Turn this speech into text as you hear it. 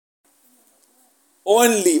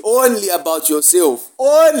Only about yourself.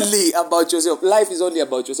 Only about yourself. Life is only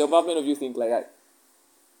about yourself. How many of you think like that?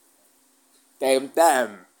 Damn.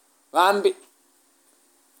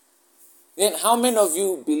 Then how many of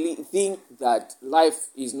you think that life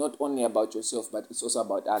is not only about yourself, but it's also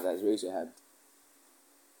about others? Raise your hand.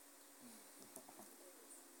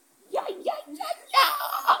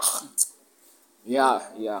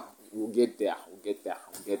 Yeah. We'll get there.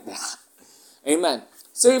 Amen.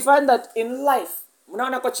 So you find that in life,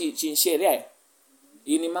 mnaona kwa chinshere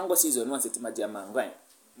ini mango season once itimaji ya mango.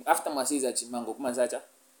 After my season chimango kumanzacha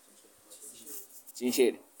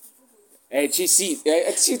chinshere.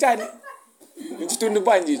 Chitani. Nchitundu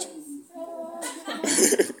banjicho.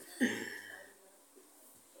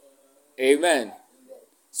 Amen.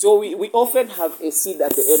 So we often have a seed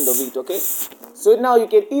at the end of it, okay? So now you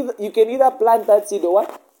can either plant that seed or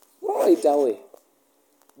what? Throw it away.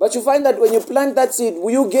 But you find that when you plant that seed,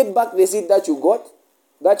 will you get back the seed that you got?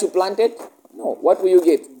 That you planted? No. What will you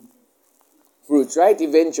get? Fruits, right?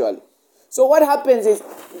 Eventually. So what happens is,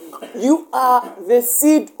 you are the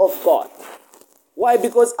seed of God. Why?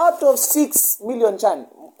 Because out of 6 million science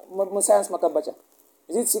makabacha,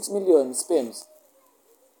 is it 6 million sperms?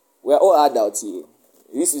 We are all adults here.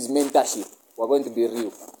 This is mentorship. We're going to be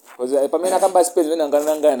real. Because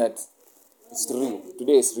it's real.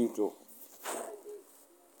 Today is real too.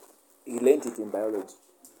 He learned it in biology.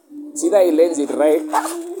 See that he learns it right.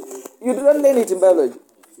 You don't learn it in biology.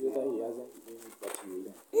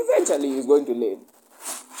 Eventually he's going to learn.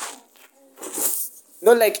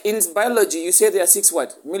 No, like in biology, you say there are 6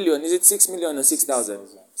 what? Million. Is it 6 million or 6,000?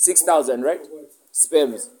 6,000, right?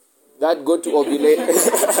 Sperms that go to ovulate.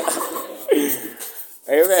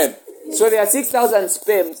 Amen. So there are 6,000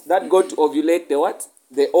 sperms that go to ovulate the what?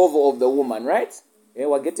 The ovum of the woman, right? Yeah,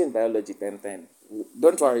 we're getting biology 10.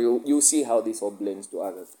 Don't worry, you'll see how this all blends to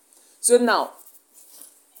others. So now,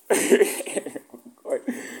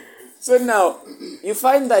 you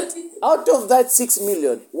find that out of that 6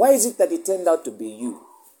 million, why is it that it turned out to be you?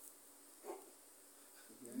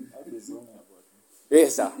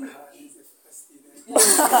 Yes, sir.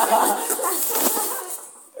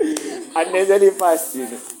 Unnecessarily fast, you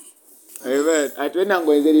know. Amen. At when I'm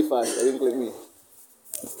going very fast, I think like me.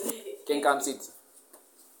 Can come sit.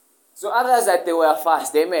 So others that they were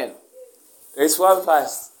fast, amen. There's one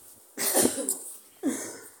fast.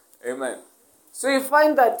 Amen. So you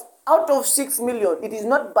find that out of 6 million, it is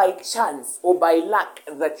not by chance or by luck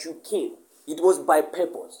that you came. It was by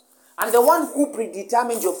purpose. And the one who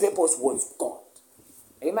predetermined your purpose was God.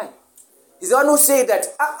 Amen. He's the one who said that,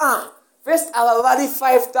 first I will value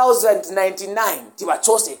 5,099. If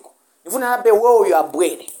you have a way you are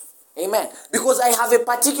born. Amen. Because I have a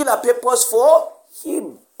particular purpose for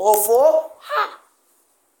him or for her.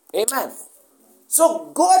 Amen.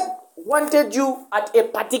 So God wanted you at a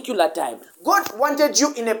particular time. God wanted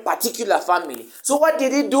you in a particular family. So what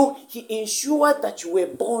did he do? He ensured that you were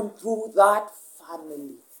born through that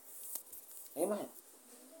family. Amen.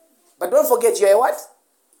 But don't forget, you are what?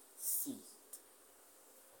 Seed.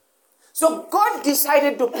 So God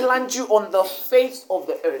decided to plant you on the face of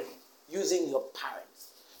the earth using your parents.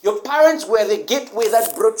 Your parents were the gateway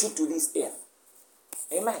that brought you to this earth.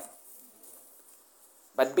 Amen.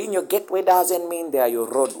 But being your gateway doesn't mean they are your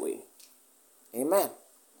roadway. Amen.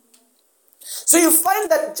 So you find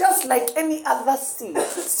that just like any other seed,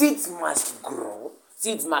 seeds must grow.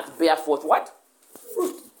 Seeds must bear forth what?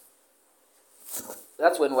 Fruit.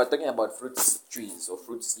 That's when we're talking about fruit trees or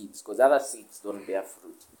fruit seeds, because other seeds don't bear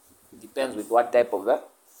fruit. It depends with what type of the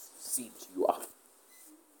seed you are.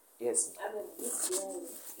 Yes.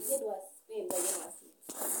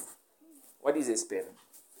 What is a sperm?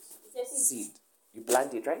 Seed. You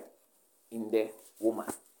plant it, right? In the woman.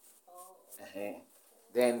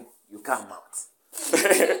 Then you come out.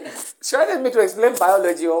 Shouldn't me to explain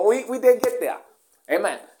biology, or we didn't get there.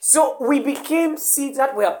 Amen. So we became seeds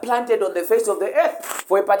that were planted on the face of the earth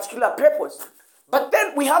for a particular purpose. But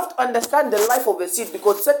then we have to understand the life of a seed,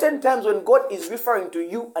 because certain times when God is referring to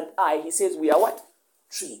you and I, he says we are what?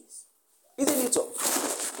 Trees. Isn't it so?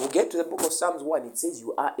 We'll get to the book of Psalms 1. It says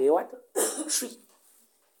you are a what? Tree.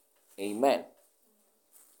 Amen.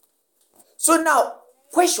 So now,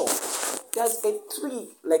 question. Does a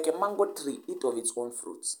tree, like a mango tree, eat of its own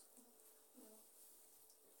fruits?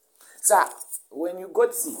 Sir, when you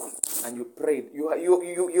got sick and you prayed, you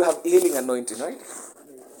have healing anointing, right?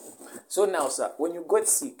 So now, sir, when you got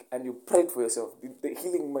sick and you prayed for yourself, did the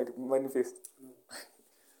healing manifest?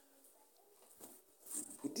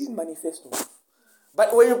 It didn't manifest.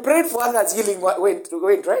 But when you prayed for others, healing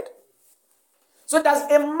went, right? So does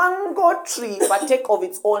a mango tree partake of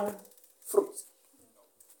its own fruit?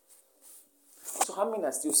 So how many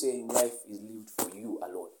are still saying life is lived for you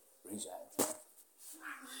alone? Raise your hands.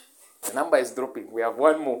 The number is dropping. We have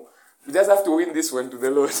one more. We just have to win this one to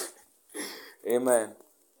the Lord. Amen.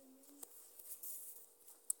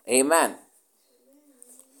 Amen.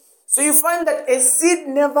 So you find that a seed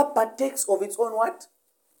never partakes of its own what?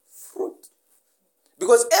 Fruit.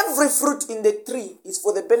 Because every fruit in the tree is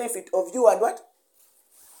for the benefit of you and what?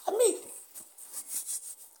 And me.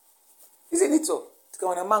 Isn't it so?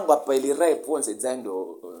 Those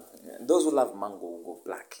who love mango will go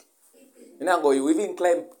black. You even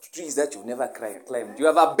climb trees that you've never climbed. You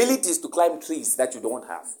have abilities to climb trees that you don't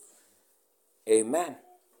have. Amen.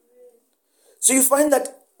 So you find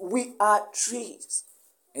that we are trees.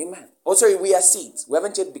 Amen. Oh, sorry, we are seeds. We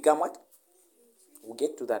haven't yet become what? We'll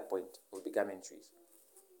get to that point of becoming trees.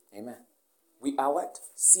 Amen. We are what?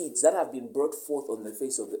 Seeds that have been brought forth on the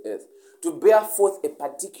face of the earth to bear forth a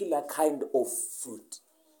particular kind of fruit.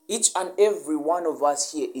 Each and every one of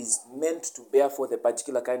us here is meant to bear forth a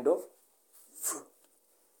particular kind of fruit.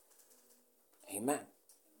 Amen.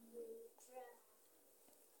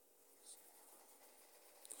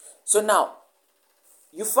 So now,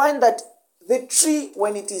 you find that the tree,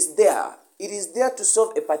 when it is there to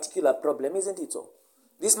solve a particular problem, isn't it so?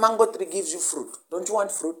 This mango tree gives you fruit. Don't you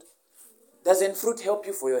want fruit? Doesn't fruit help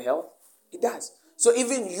you for your health? It does. So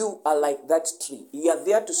even you are like that tree. You are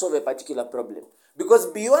there to solve a particular problem. Because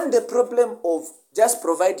beyond the problem of just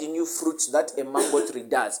providing you fruits that a mango tree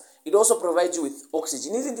does, it also provides you with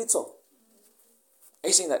oxygen, isn't it so? Are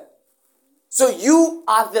you seeing that? So you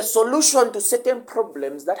are the solution to certain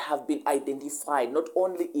problems that have been identified, not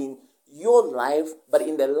only in your life, but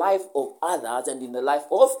in the life of others and in the life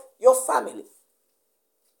of your family.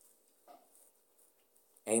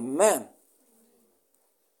 Amen.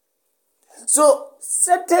 So,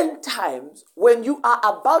 certain times when you are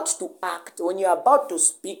about to act, when you are about to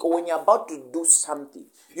speak, or when you are about to do something,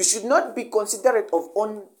 you should not be considerate of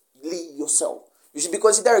only yourself. You should be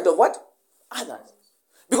considerate of what? Others.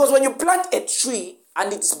 Because when you plant a tree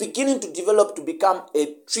and it is beginning to develop to become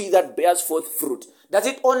a tree that bears forth fruit, does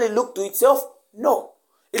it only look to itself? No.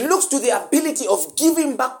 It looks to the ability of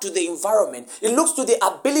giving back to the environment. It looks to the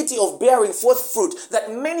ability of bearing forth fruit that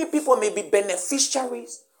many people may be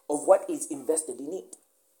beneficiaries of what is invested in it.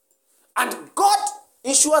 And God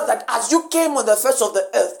ensured that as you came on the face of the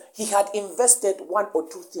earth, He had invested one or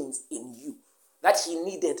two things in you that He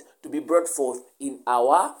needed to be brought forth in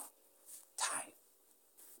our time.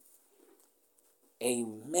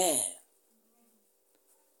 Amen.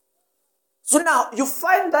 So now you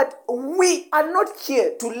find that we are not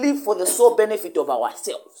here to live for the sole benefit of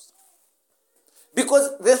ourselves.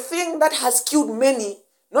 Because the thing that has killed many,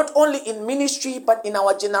 not only in ministry, but in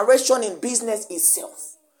our generation in business, is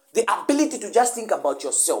self. The ability to just think about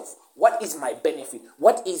yourself. What is my benefit?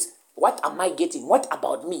 What am I getting? What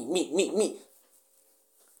about me? Me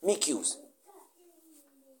cues.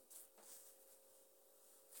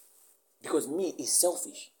 Because me is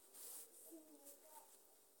selfish.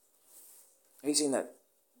 Are you seeing that?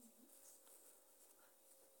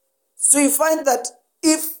 So you find that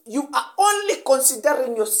if you are only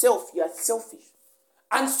considering yourself, you are selfish.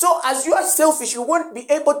 And so as you are selfish, you won't be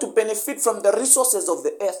able to benefit from the resources of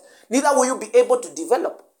the earth. Neither will you be able to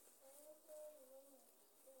develop.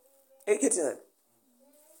 Are you getting that?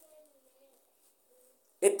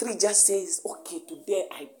 A tree just says, okay, today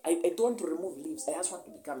I don't remove leaves. I just want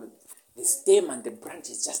to become the stem and the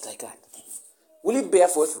branches just like that. Will it bear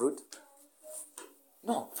forth fruit?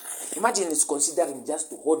 No. Imagine it's considering just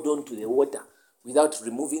to hold on to the water without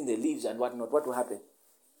removing the leaves and whatnot. What will happen?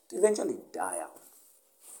 It will eventually die out.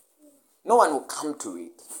 No one will come to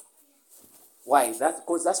it. Why?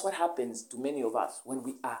 Because that's what happens to many of us when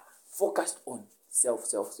we are focused on self.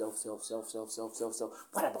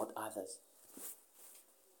 What about others?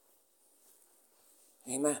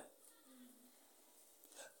 Amen.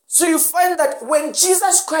 So you find that when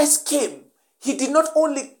Jesus Christ came, He did not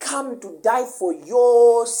only come to die for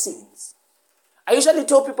your sins. I usually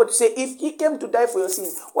tell people to say, if He came to die for your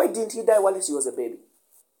sins, why didn't He die while He was a baby?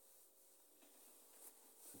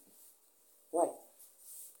 Why?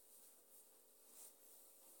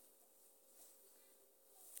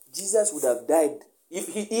 Jesus would have died.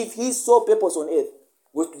 If His sole purpose on earth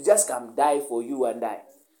was to just come die for you and I,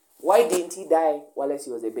 why didn't He die while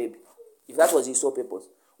He was a baby? If that was His sole purpose.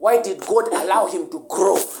 Why did God allow Him to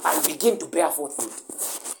grow and begin to bear forth fruit?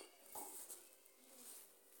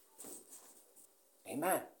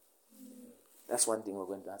 Amen. That's one thing we're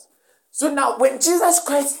going to ask. So now, when Jesus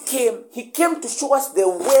Christ came, He came to show us the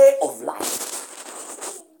way of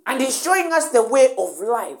life. And in showing us the way of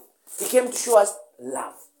life, He came to show us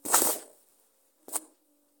love.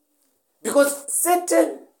 Because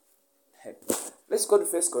Satan... Let's go to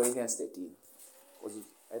 1 Corinthians 13.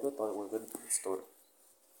 I thought we were going to the story.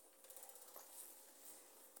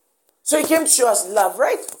 So he came to show us love,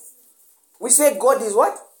 right? We say God is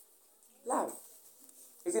what? Love.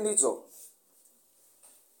 Isn't it so?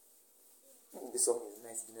 This song is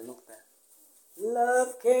nice. It's been a long time.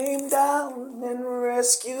 Love came down and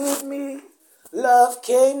rescued me. Love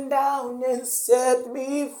came down and set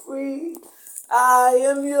me free. I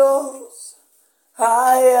am yours.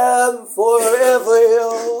 I am forever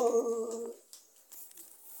yours.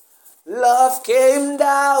 Love came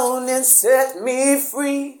down and set me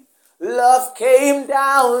free. Love came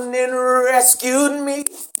down and rescued me.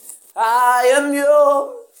 I am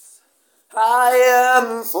yours. I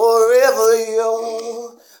am forever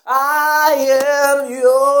yours. I am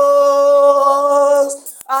yours.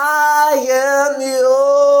 I am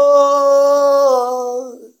yours.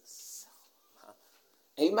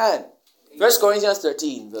 Amen. 1 Corinthians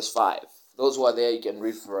 13, verse 5. Those who are there, you can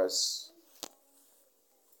read for us.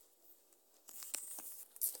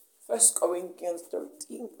 1 Corinthians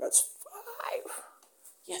 13, verse 5.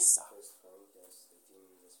 Yes, sir. 1 Corinthians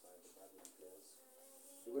 13, verse 5, the Bible declares,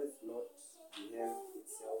 "Doeth not behave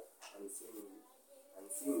itself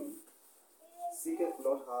unseemly, seeketh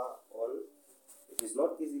not her all, it is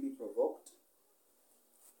not easily provoked,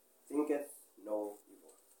 thinketh no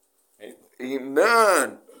evil."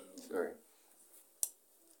 Amen. Sorry.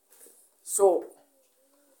 So,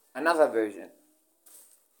 another version.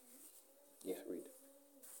 Yeah, read.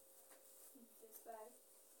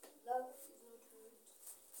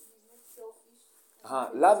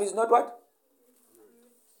 Love is not what?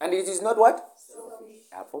 And it is not what?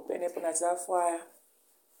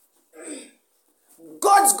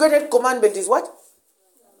 God's greatest commandment is what?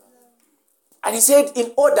 And he said,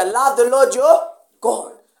 in order, love the Lord your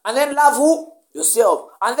God. And then love who?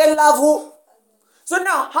 Yourself. And then love who? So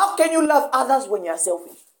now, how can you love others when you're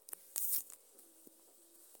selfish?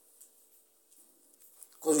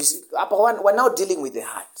 Because we see, we're now dealing with the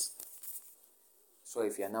heart. So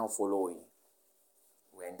if you're now following,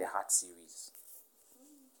 we're in the heart series.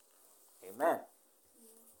 Amen.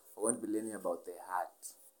 I won't be learning about the heart.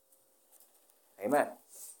 Amen.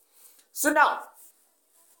 So now,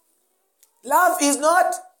 love is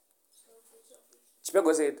not...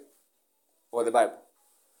 Chipego said, or the Bible?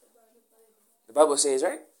 The Bible says,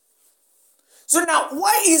 right? So now,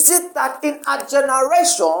 why is it that in a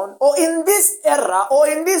generation, or in this era, or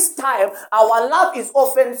in this time, our love is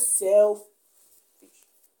often selfish?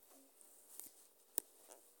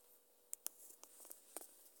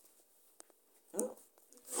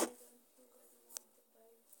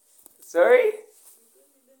 Sorry?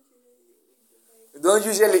 Don't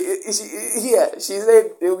usually, she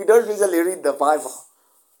said, we don't usually read the Bible.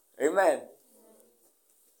 Amen.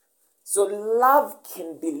 So love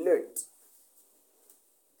can be learned.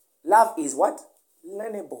 Love is what?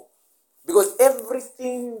 Learnable. Because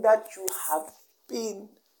everything that you have been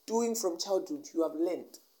doing from childhood, you have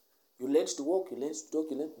learned. You learned to walk, you learned to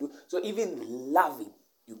talk, you learned to do. So even loving,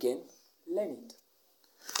 you can learn it.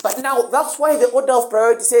 But now, that's why the order of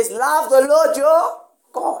priority says, love the Lord your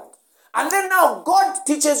God. And then now, God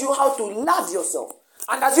teaches you how to love yourself.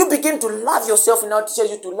 And as you begin to love yourself, He now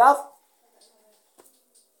teaches you to love.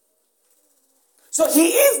 So He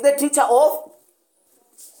is the teacher of.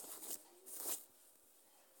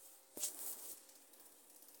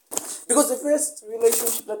 Because the first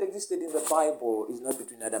relationship that existed in the Bible is not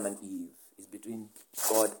between Adam and Eve. It's between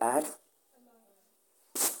God and...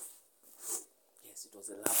 Yes, it was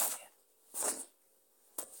a love affair.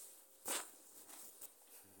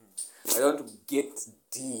 I don't want to get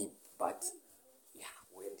deep, but yeah,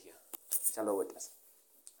 we're here. Shalom with us.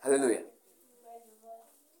 Hallelujah.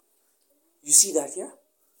 You see that here?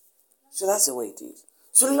 So that's the way it is.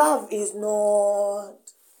 So love is not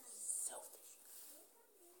selfish.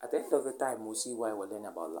 At the end of the time, we'll see why we're learning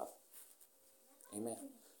about love. Amen.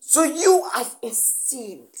 So you as a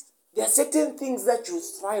seed, there are certain things that you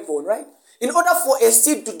thrive on, right? In order for a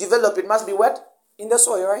seed to develop, it must be what? In the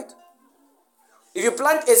soil, right? If you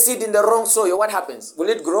plant a seed in the wrong soil, what happens? Will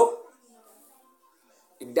it grow?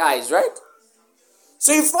 It dies, right?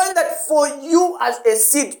 So you find that for you as a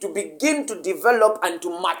seed to begin to develop and to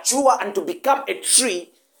mature and to become a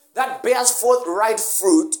tree that bears forth right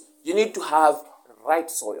fruit, you need to have right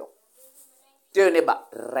soil. Tell your neighbor,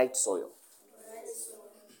 right soil.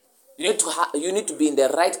 You need to be in the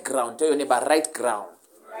right ground. Tell your neighbor, right ground.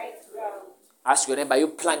 Right ground. Ask your neighbor, you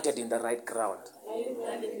planted in the right ground.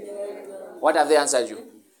 What have they answered you?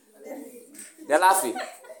 They're laughing.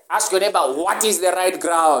 Ask your neighbor, what is the right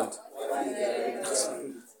ground?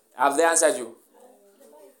 Have they answered you?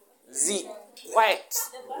 Z. Quiet.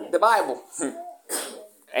 The Bible.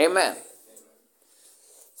 Amen.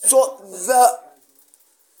 So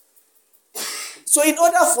in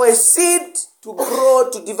order for a seed to grow,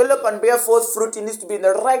 to develop and bear forth fruit, it needs to be in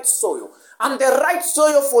the right soil. And the right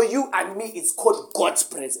soil for you and me is called God's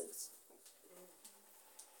presence.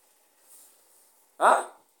 Huh?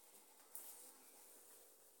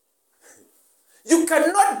 You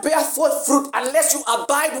cannot bear forth fruit unless you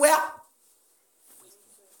abide where?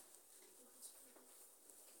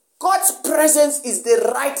 God's presence is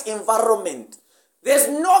the right environment. There's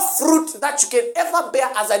no fruit that you can ever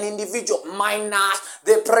bear as an individual minus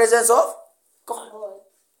the presence of God.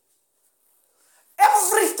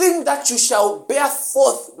 Everything that you shall bear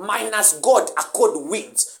forth minus God are called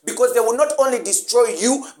weeds, because they will not only destroy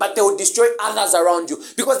you, but they will destroy others around you.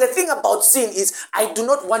 Because the thing about sin is, I do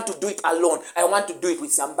not want to do it alone. I want to do it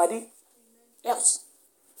with somebody else.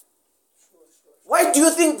 Why do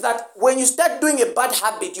you think that when you start doing a bad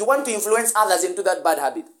habit, you want to influence others into that bad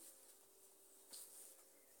habit?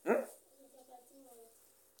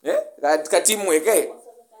 Yeah?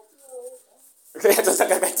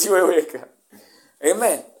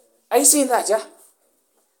 Amen. Are you seeing that, yeah?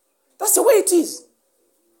 That's the way it is.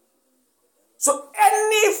 So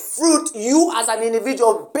any fruit you as an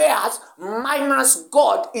individual bears minus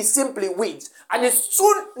God is simply weeds. And it's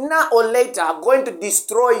sooner or later going to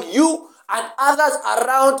destroy you and others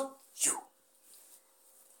around you.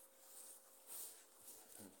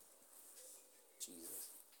 Jesus.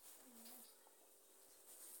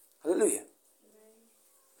 Hallelujah.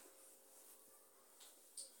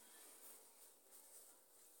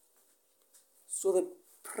 So the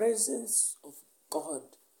presence of God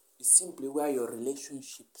is simply where your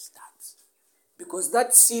relationship starts. Because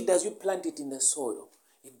that seed, as you plant it in the soil,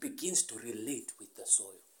 it begins to relate with the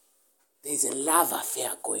soil. There's a love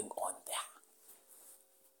affair going on there.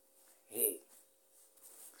 Hey.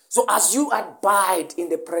 So as you abide in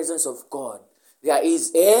the presence of God, there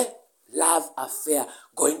is a love affair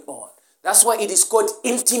going on. That's why it is called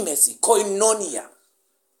intimacy, koinonia.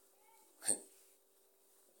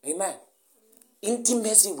 Amen.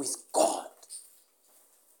 Intimacy with God.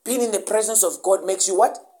 Being in the presence of God makes you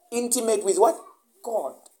what? Intimate with what?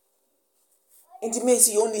 God.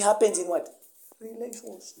 Intimacy only happens in what?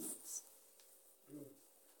 Relationships.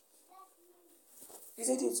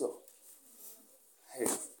 Isn't it so?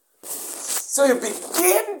 So you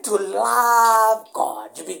begin to love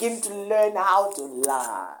God. You begin to learn how to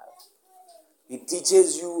love. He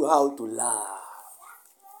teaches you how to love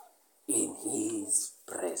in His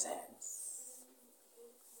presence.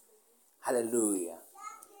 Hallelujah.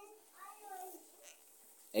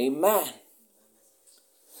 Amen.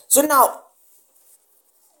 So now,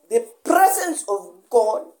 the presence of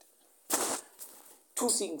God, two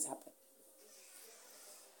things happen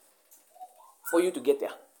for you to get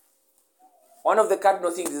there. One of the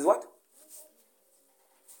cardinal things is what?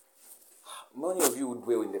 Many of you would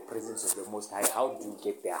dwell in the presence of the Most High. How do you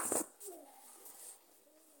get there?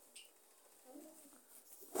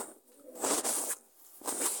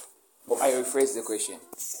 Or I rephrase the question.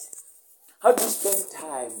 How do you spend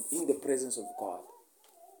time in the presence of God?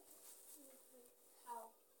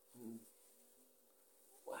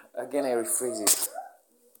 Again, I rephrase it.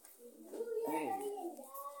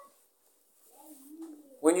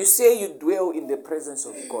 When you say you dwell in the presence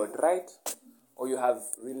of God, right? Or you have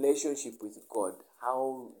relationship with God,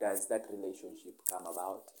 how does that relationship come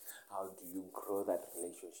about? How do you grow that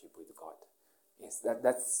relationship with God? Yes,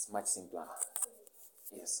 that's much simpler.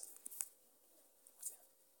 Yes.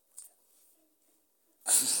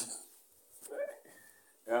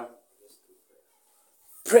 Yeah.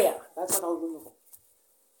 Prayer. That's what I was looking for.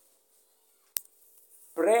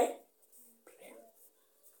 Pray.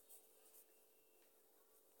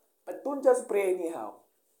 But don't just pray anyhow.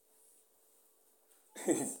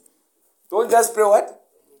 Don't just pray what?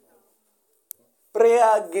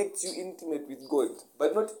 Prayer gets you intimate with God.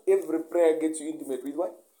 But not every prayer gets you intimate with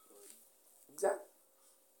what? Exactly.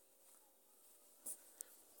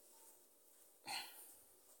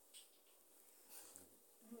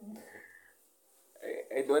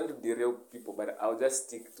 I don't want to derail people, but I'll just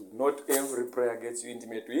stick to not every prayer gets you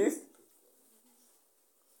intimate with.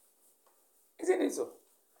 Isn't it so?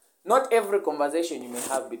 Not every conversation you may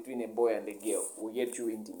have between a boy and a girl will get you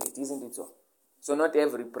intimate. Isn't it so? So not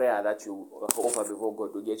every prayer that you offer before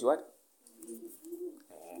God will get you what?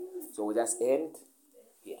 So we just end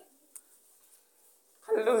here.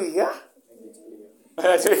 Hallelujah.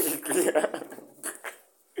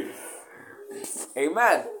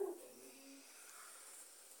 Amen.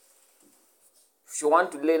 If you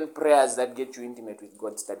want to learn prayers that get you intimate with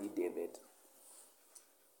God, study David.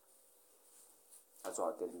 That's why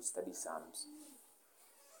I'll tell you, study Psalms.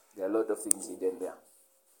 There are a lot of things hidden there.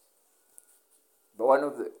 But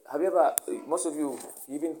most of you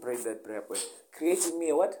even prayed that prayer point. Create in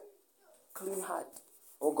me a what? Clean heart.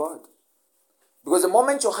 Oh God. Because the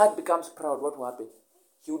moment your heart becomes proud, what will happen?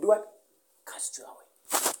 He will do what? Cast you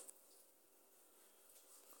away.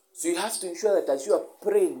 So you have to ensure that as you are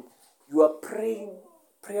praying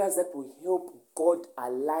prayers that will help God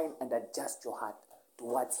align and adjust your heart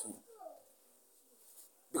towards Him.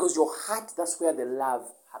 Because your heart, that's where the love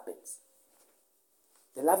happens.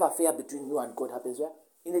 The love affair between you and God happens where?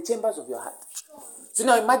 In the chambers of your heart. So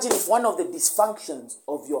now imagine if one of the dysfunctions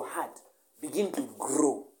of your heart begin to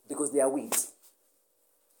grow because they are weeds.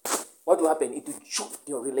 What will happen? It will choke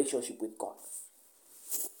your relationship with God.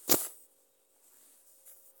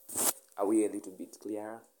 Are we a little bit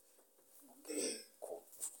clearer? Okay, cool.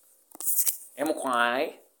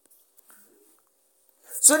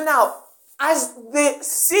 So now, as the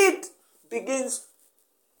seed begins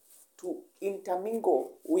to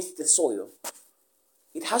intermingle with the soil,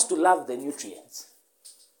 it has to love the nutrients.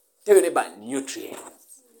 Tell your neighbor,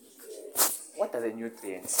 nutrients. What are the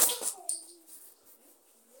nutrients?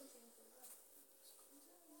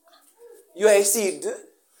 You are a seed.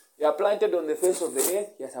 You are planted on the face of the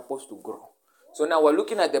earth. You are supposed to grow. So now we're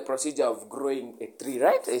looking at the procedure of growing a tree,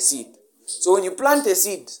 right? A seed. So when you plant a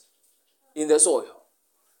seed in the soil,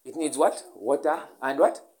 it needs what? Water and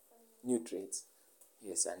what? Nutrients.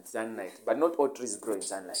 Yes, and sunlight. But not all trees grow in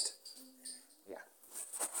sunlight. Yeah.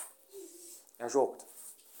 You're shocked.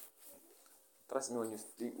 Trust me,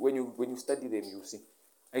 when you study them, you see.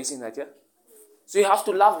 Are you seeing that, yeah? So you have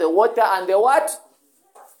to love the water and the what?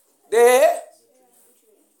 The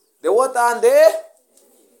water and the...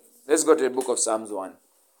 Let's go to the book of Psalms 1.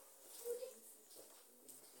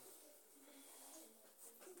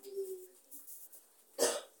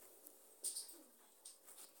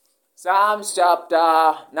 Psalms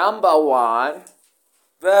chapter number 1,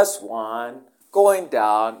 verse 1, going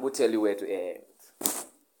down, we'll tell you where to end.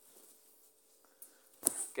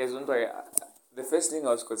 Okay, don't worry. The first thing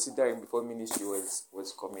I was considering before ministry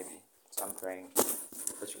was comedy. So I'm trying.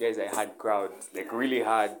 But you guys are a hard crowd. Like really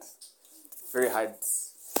hard. Very hard.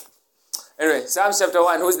 Anyway, Psalms chapter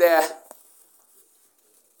 1. Who's there?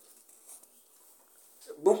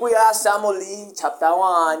 Buku ya Samuel chapter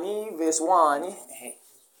 1, verse 1.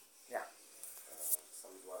 Yeah.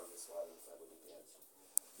 Psalms 1, verse 1.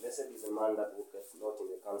 Blessed is the man that walketh not in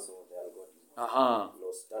the counsel of the ungodly,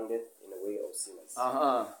 nor standeth in the way of sinners,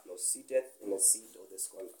 nor sitteth in the seat of the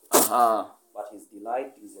scornful. But his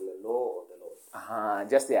delight is in the law of the Lord.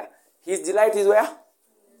 Just there. His delight is where?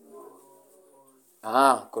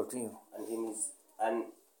 Continue. And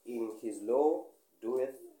in his law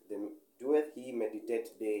doeth he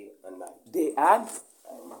meditate day and night. Day and?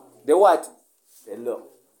 The what? The law.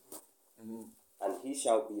 And he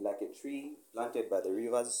shall be like a tree planted by the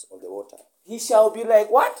rivers of the water. He shall be like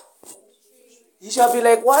what? He shall be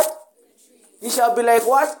like what? He shall be like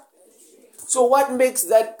what? So what makes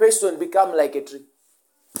that person become like a tree?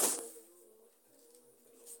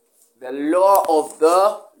 The law of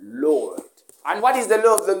the Lord. And what is the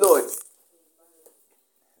law of the Lord?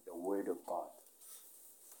 The word of God.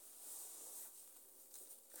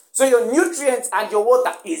 So your nutrients and your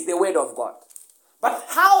water is the word of God. But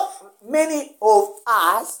how many of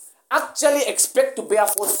us actually expect to bear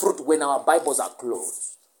forth fruit when our Bibles are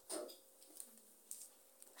closed?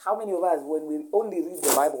 How many of us, when we only read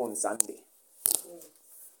the Bible on Sunday,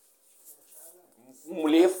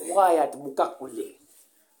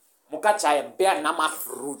 bear nama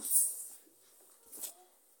fruits?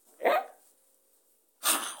 Eh?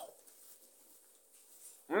 How?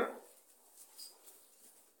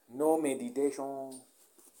 No meditation,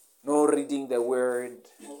 no reading the word.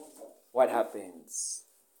 What happens?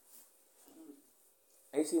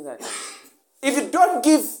 Are you seeing that? If you don't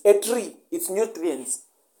give a tree its nutrients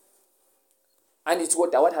and its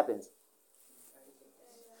water, what happens?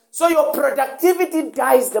 So your productivity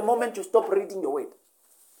dies the moment you stop reading the word.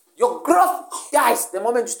 Your growth dies the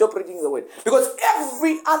moment you stop reading the word. Because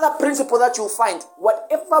every other principle that you find,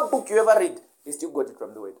 whatever book you ever read, you still got it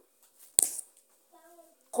from the word.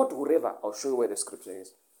 Quote wherever, I'll show you where the scripture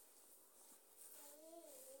is.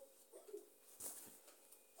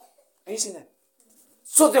 Are you seeing that?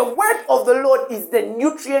 So the word of the Lord is the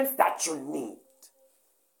nutrients that you need.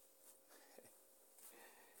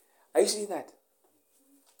 Are you seeing that?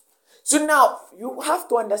 So now, you have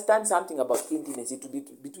to understand something about intimacy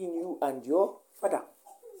between you and your father.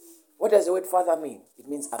 What does the word father mean? It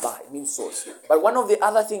means Abba, it means source. But one of the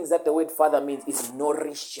other things that the word father means is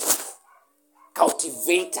nourisher,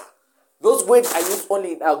 cultivator, Those words are used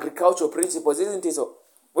only in agricultural principles, isn't it so?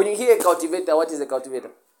 When you hear a cultivator, what is a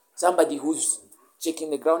cultivator? Somebody who's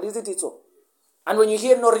checking the ground, isn't it so? And when you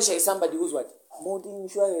hear nourisher, is somebody who's what? Molding,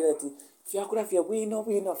 so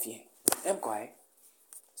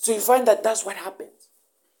you find that that's what happens.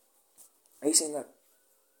 Are you saying that?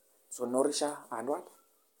 So nourisher and what?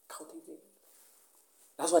 Cultivate.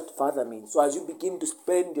 That's what Father means. So as you begin to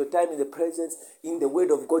spend your time in the presence, in the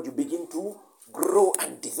Word of God, you begin to grow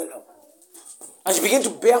and develop. As you begin to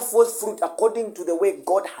bear forth fruit according to the way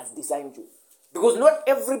God has designed you. Because not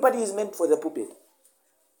everybody is meant for the pulpit.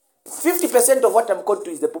 50% of what I'm called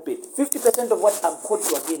to is the pulpit. 50% of what I'm called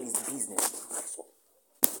to again is business. That's all.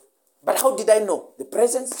 But how did I know? The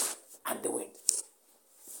presence and the Word.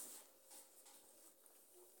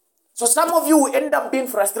 So some of you will end up being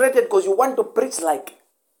frustrated because you want to preach like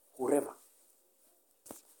whoever.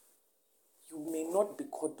 You may not be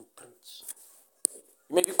called to preach.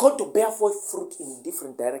 You may be called to bear forth fruit in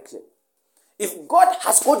different directions. If God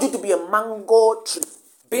has called you to be a mango tree,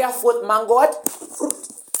 bear forth mango what? Fruit.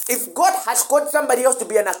 If God has called somebody else to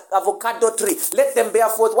be an avocado tree, let them bear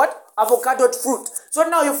forth what? Avocado fruit. So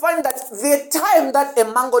now you find that the time that a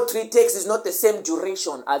mango tree takes is not the same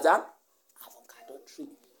duration as an avocado tree.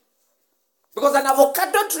 Because an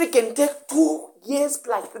avocado tree can take 2 years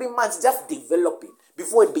plus 3 months just developing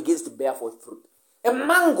before it begins to bear forth fruit. A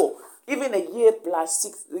mango, even a year plus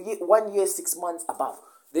 1 year, 6 months above,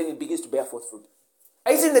 then it begins to bear forth fruit.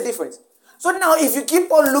 Are you seeing the difference? So now if you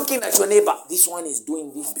keep on looking at your neighbor, this one is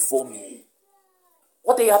doing this before me.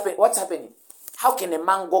 What's happening? How can a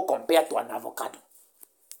mango compare to an avocado?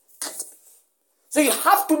 Can't be. So you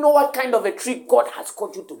have to know what kind of a tree God has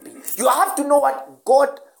called you to be. You have to know what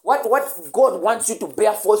God wants you to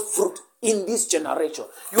bear forth fruit in this generation.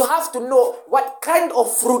 You have to know what kind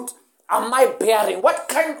of fruit am I bearing? What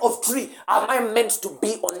kind of tree am I meant to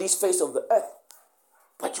be on this face of the earth?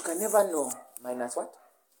 But you can never know minus what?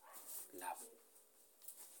 Love.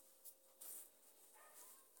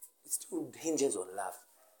 It still hinges on love.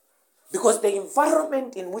 Because the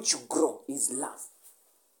environment in which you grow is love.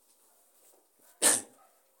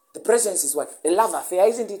 The presence is what? A love affair,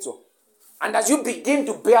 isn't it so? And as you begin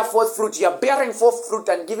to bear forth fruit, you are bearing forth fruit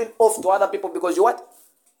and giving off to other people because you what?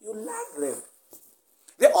 You love them.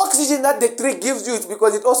 The oxygen that the tree gives you is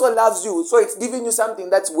because it also loves you. So it's giving you something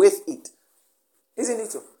that's worth it. Isn't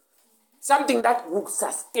it so? Something that would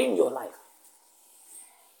sustain your life.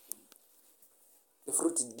 The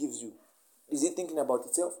fruit it gives you. Is it thinking about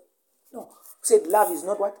itself? No. Said love is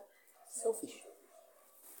not what? Selfish.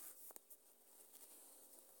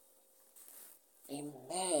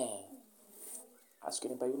 Amen. Ask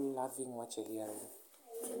anybody, are you loving what you're hearing?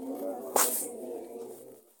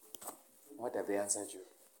 What have they answered you?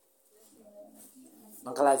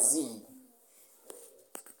 Uncle Z.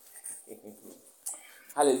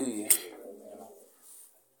 Hallelujah.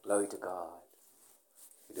 Glory to God.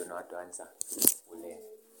 You don't know how to answer. We'll learn.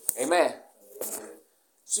 Amen.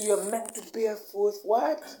 So you're meant to bear forth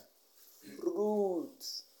what?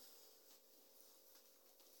 Fruit.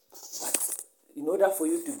 But in order for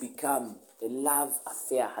you to become, a love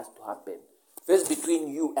affair has to happen. First between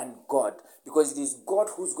you and God. Because it is God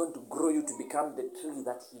who's going to grow you to become the tree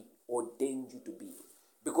that He ordained you to be.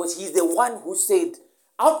 Because He's the one who said,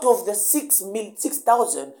 out of the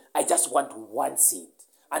 6,000, I just want one seed.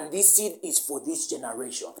 And this seed is for this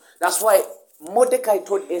generation. That's why Mordecai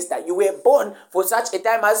told Esther, you were born for such a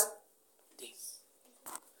time as this.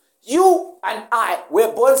 You and I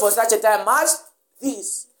were born for such a time as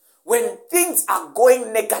this. When things are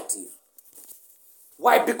going negative.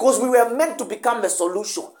 Why? Because we were meant to become the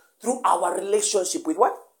solution through our relationship with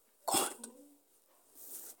what? God.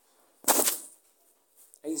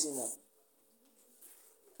 Are you seeing that?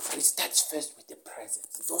 But it starts first with the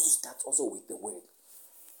presence. It also starts with the word.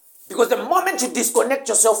 Because the moment you disconnect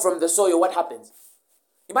yourself from the soil, what happens?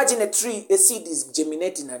 Imagine a tree, a seed is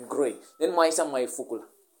germinating and growing. Then will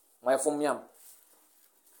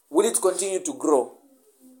it continue to grow?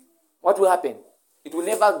 What will happen? It will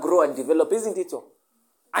never grow and develop, isn't it so?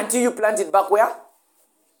 Until you plant it back where?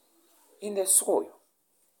 In the soil.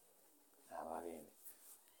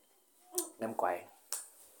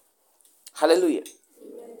 Hallelujah.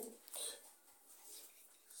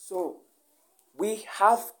 So, we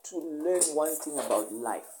have to learn one thing about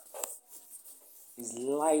life. Is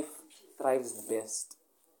life thrives best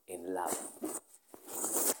in love.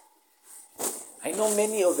 I know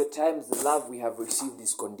many of the times the love we have received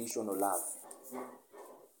is conditional love.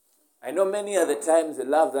 I know many of the times the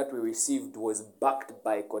love that we received was backed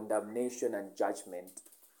by condemnation and judgment.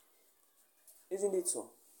 Isn't it so?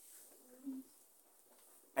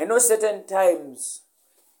 I know certain times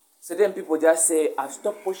Certain people just say, I've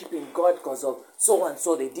stopped worshiping God because of so and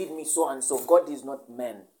so, they did me so and so. God is not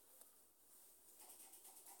man.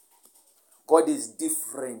 God is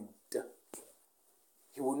different.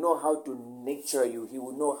 He will know how to nurture you. He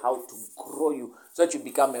will know how to grow you so that you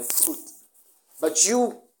become a fruit. But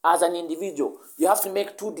you, as an individual, you have to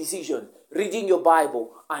make two decisions. Reading your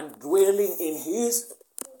Bible and dwelling in His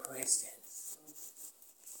presence.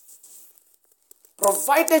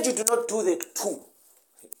 Provided you do not do the two.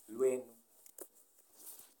 When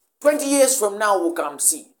 20 years from now, we'll come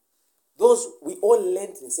see. Those, we all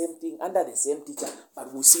learned the same thing under the same teacher,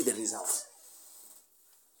 but we'll see the results.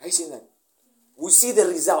 Are you seeing that? We'll see the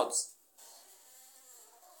results.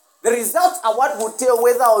 The results are what will tell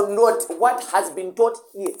whether or not what has been taught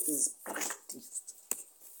here is practiced.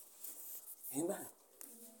 Amen.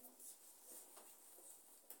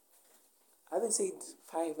 I haven't said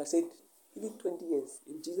 5, I said even 20 years.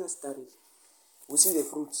 If Jesus started, we'll see the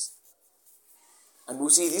fruits. And we'll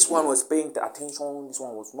see this one was paying attention, this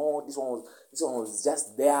one was not, this one was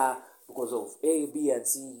just there because of A, B, and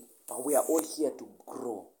C. But we are all here to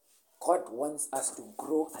grow. God wants us to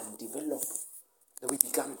grow and develop, that we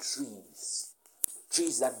become trees.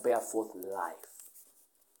 Trees that bear forth life.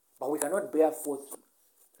 But we cannot bear forth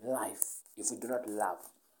life if we do not love.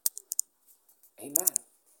 Amen.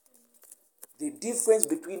 The difference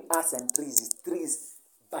between us and trees is trees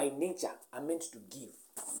by nature are meant to give.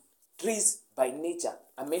 Trees by nature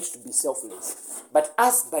are meant to be selfless. But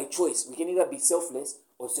us by choice, we can either be selfless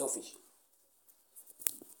or selfish.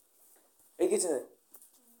 Are you getting it?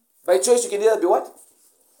 By choice, you can either be what?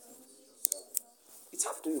 It's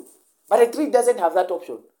up to you. But a tree doesn't have that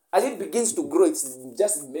option. As it begins to grow, it's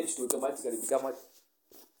just meant to automatically become what?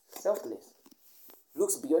 Selfless.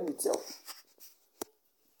 Looks beyond itself.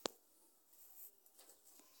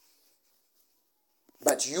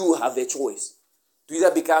 But you have the choice to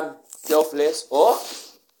either become selfless or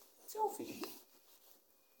selfish.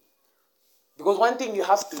 Because one thing you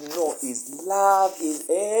have to know is love is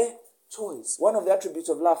a choice. One of the attributes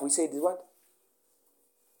of love, we said, is what?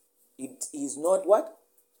 It is not what?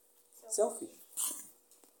 Selfish.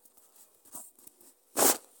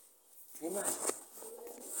 Amen.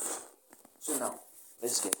 So now,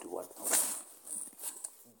 let's get to what?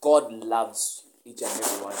 God loves each and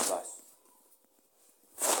every one of us.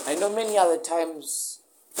 I know many other times,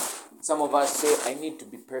 some of us say, I need to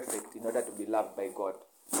be perfect in order to be loved by God.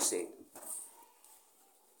 You say,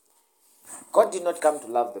 God did not come to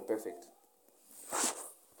love the perfect.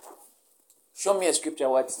 Show me a scripture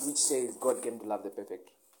which says God came to love the perfect.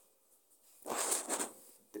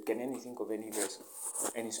 Can any think of any verse,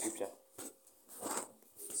 any scripture?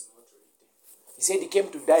 He said he came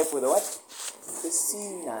to die for the what? The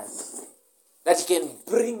sinners. That he can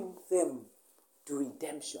bring them to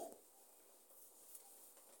redemption.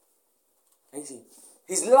 I see.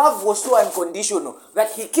 His love was so unconditional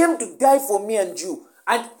that he came to die for me and you.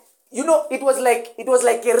 And you know, it was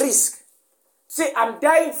like a risk. Say, I'm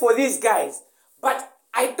dying for these guys, but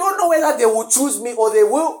I don't know whether they will choose me or they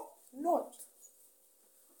will not.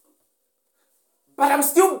 But I'm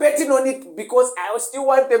still betting on it because I still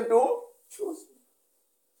want them to choose me.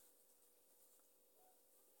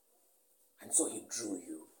 And so he drew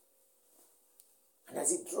you. And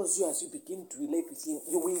as he draws you, as you begin to relate with him,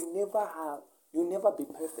 you'll never be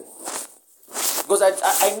perfect. Because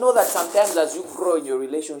I know that sometimes as you grow in your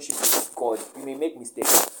relationship with God, you may make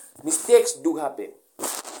mistakes. Mistakes do happen.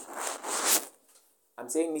 I'm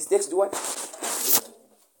saying mistakes do what?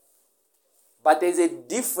 But there's a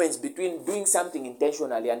difference between doing something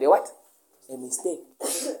intentionally and a what? A mistake.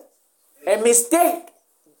 A mistake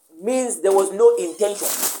means there was no intention.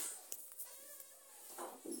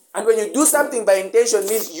 And when you do something by intention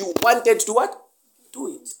means you wanted to what?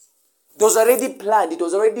 Do it. It was already planned. It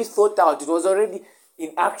was already thought out. It was already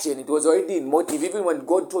in action. It was already in motive. Even when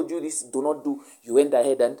God told you this, do not do, you went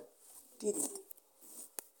ahead and did it.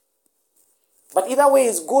 But either way,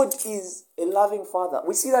 God is a loving Father.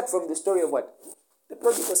 We see that from the story of what? The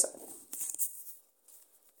prodigal son.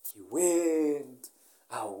 He went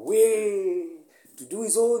away to do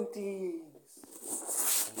his own things.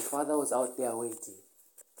 And the father was out there waiting.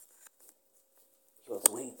 He was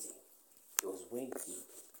waiting. He was waiting.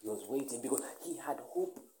 He was waiting because he had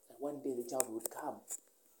hope that one day the child would come.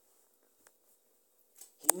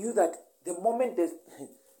 He knew that the moment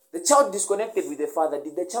the child disconnected with the father,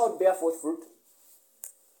 did the child bear forth fruit?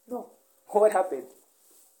 No. What happened?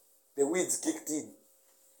 The weeds kicked in.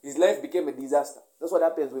 His life became a disaster. That's what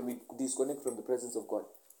happens when we disconnect from the presence of God.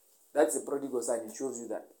 That's the prodigal son. It shows you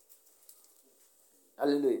that.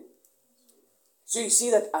 Hallelujah. So you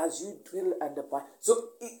see that as you dwell under power, so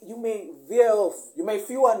you may veer off, you may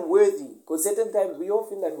feel unworthy, because certain times we all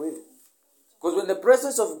feel unworthy. Because when the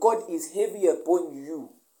presence of God is heavy upon you,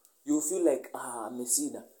 you feel like, I'm a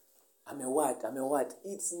sinner. I'm a what?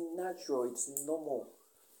 It's natural, it's normal.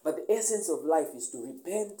 But the essence of life is to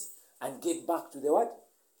repent and get back to the what?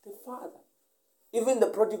 The Father. Even the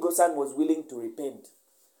prodigal son was willing to repent.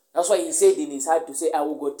 That's why he said in his heart to say, I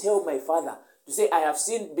will go tell my father, to say, I have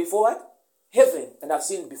sinned before what? Heaven, and I've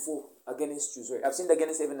sinned before against you. Sorry, I've sinned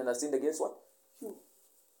against heaven and I've sinned against what? You.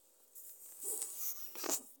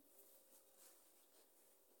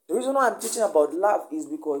 The reason why I'm teaching about love is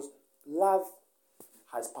because love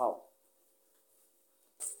has power.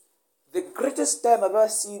 The greatest time I've ever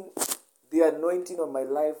seen the anointing of my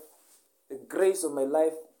life, the grace of my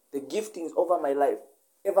life, the giftings over my life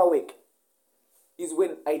ever work is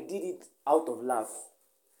when I did it out of love.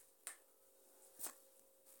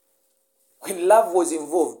 When love was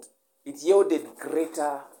involved, it yielded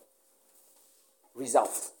greater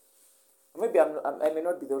results. Maybe I may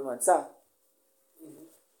not be the only one. Sir,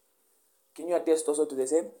 can you attest also to the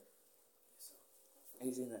same?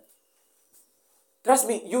 Yes, sir. Trust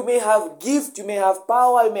me, you may have gift, you may have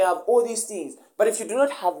power, you may have all these things. But if you do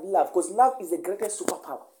not have love, because love is the greatest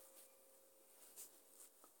superpower.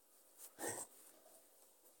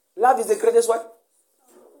 Love is the greatest what?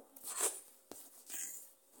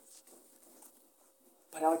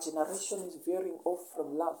 But our generation is veering off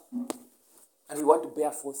from love. And we want to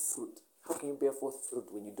bear forth fruit. How can you bear forth fruit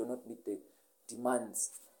when you do not meet the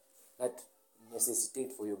demands that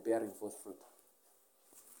necessitate for your bearing forth fruit?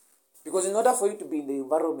 Because in order for you to be in the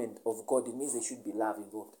environment of God, it means there should be love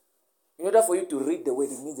involved. In order for you to read the word,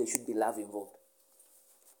 it means there should be love involved.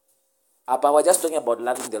 But we're just talking about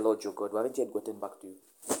loving the Lord your God. We haven't yet gotten back to you.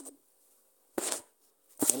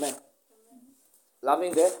 Amen.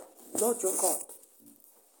 Loving the Lord your God.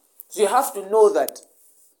 So you have to know that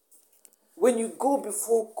when you go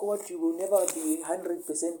before God, you will never be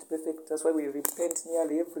 100% perfect. That's why we repent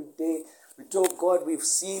nearly every day. We tell God we've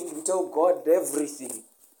sinned. We tell God everything.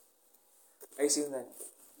 Are you seeing that?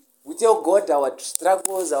 We tell God our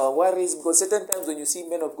struggles, our worries, because certain times when you see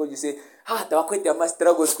men of God, you say, there are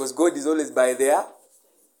struggles because God is always by there.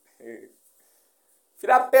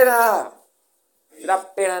 Fila pena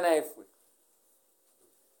na ifu.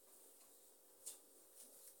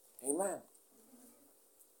 Amen.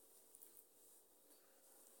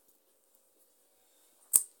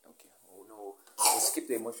 Okay. Oh no. We'll skip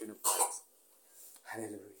the emotional parts.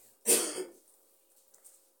 Hallelujah.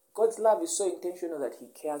 God's love is so intentional that He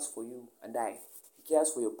cares for you and I. He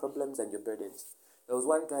cares for your problems and your burdens. There was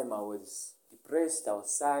one time I was depressed, I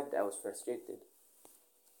was sad, I was frustrated.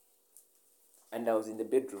 And I was in the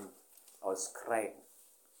bedroom. I was crying.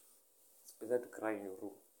 It's better to cry in your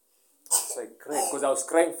room. So I cried because I was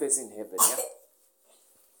crying facing heaven, yeah?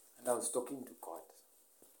 And I was talking to God.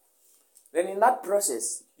 Then in that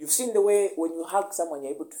process, you've seen the way when you hug someone,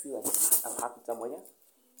 you're able to feel like I'm hugging someone,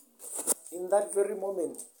 yeah? In that very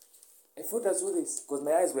moment, I felt as though this, because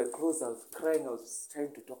my eyes were closed, I was crying, I was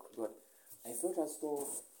trying to talk to God. I felt as though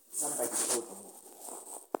somebody told me.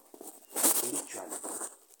 Literally.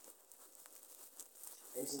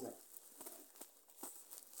 Isn't it?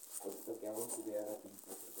 Okay, I want to the other thing.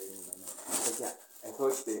 But yeah, I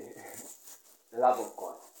thought the love of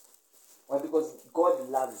God. Why? Because God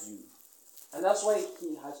loves you. And that's why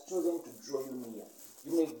He has chosen to draw you near.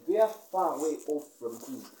 You may veer far away off from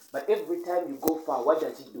Him. But every time you go far, what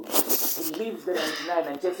does He do? He leaves the 99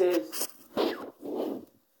 and just says,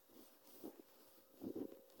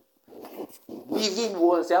 within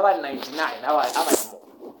once, I have 99, I have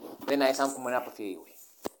more. Then I come up a few away.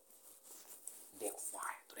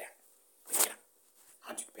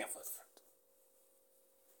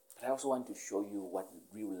 But I also want to show you what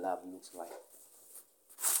real love looks like.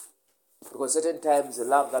 Because certain times the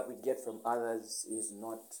love that we get from others is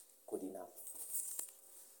not good enough.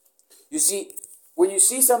 You see, when you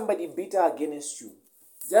see somebody bitter against you,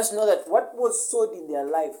 just know that what was sowed in their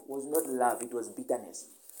life was not love, it was bitterness.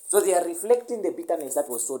 So they are reflecting the bitterness that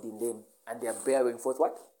was sowed in them, and they are bearing forth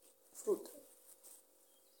what? Fruit.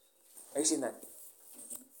 Are you seeing that?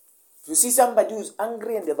 If you see somebody who's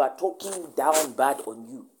angry and they are talking down bad on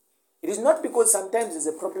you, it is not because sometimes there's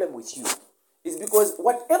a problem with you. It's because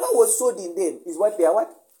whatever was sowed in them is what they are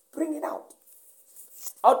what? Bringing out.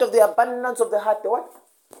 Out of the abundance of the heart, the what?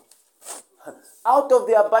 Out of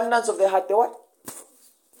the abundance of the heart, the what?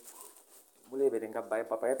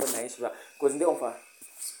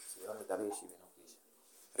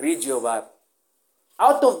 Read your Bible.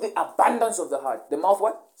 Out of the abundance of the heart, the mouth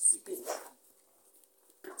what? Speaks.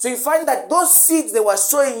 So you find that those seeds they were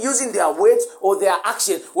sowing using their words or their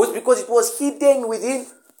action was because it was hidden within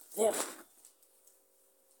them.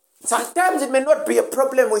 Sometimes it may not be a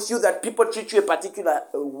problem with you that people treat you a particular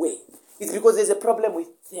way. It's because there's a problem with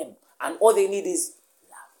them. And all they need is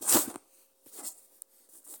love.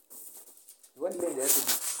 You want to learn the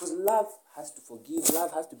recipe? Because love has to forgive.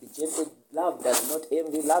 Love has to be gentle. Love does not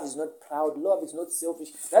envy. Love is not proud. Love is not selfish.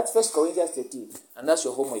 That's 1 Corinthians 13. And that's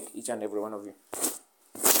your homework, each and every one of you.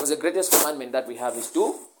 Because the greatest commandment that we have is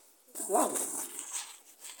to love.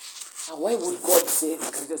 Now, why would God say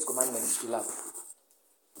the greatest commandment is to love?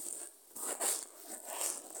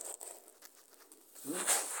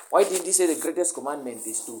 Why didn't he say the greatest commandment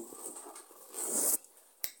is to?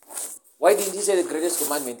 Why didn't he say the greatest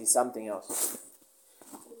commandment is something else?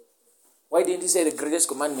 Why didn't he say the greatest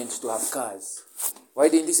commandment is to have cars? Why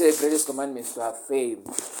didn't he say the greatest commandment is to have fame?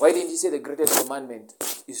 Why didn't he say the greatest commandment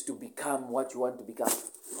is to become what you want to become?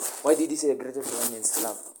 Why did he say the greatest commandment is to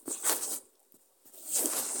love?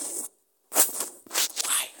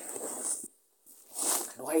 Why?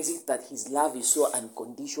 And why is it that his love is so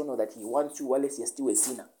unconditional that he wants you while you're still a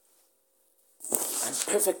sinner? And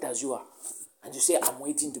perfect as you are. And you say, I'm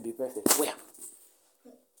waiting to be perfect. Where?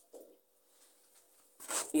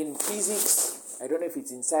 In physics, I don't know if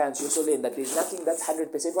it's in science, you also learn that there's nothing that's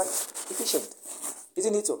 100% what? Efficient.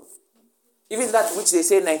 Isn't it so? Even that which they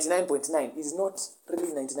say 99.9 is not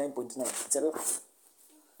really 99.9. It's a lie.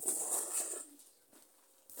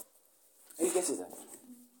 Are you getting that?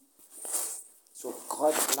 So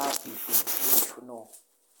God's love is intentional.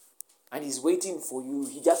 And he's waiting for you.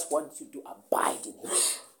 He just wants you to abide in him.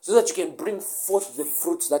 So that you can bring forth the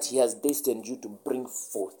fruits that he has destined you to bring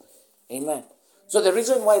forth. Amen. So the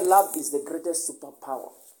reason why love is the greatest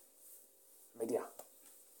superpower, my dear,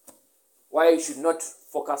 why you should not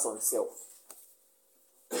focus on self.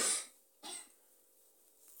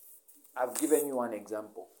 I've given you one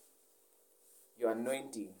example. Your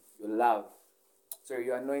anointing, your love,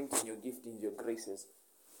 your anointing, your giftings, your graces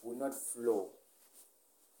will not flow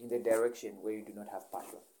in the direction where you do not have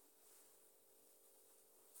passion.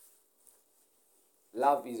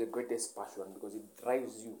 Love is the greatest passion because it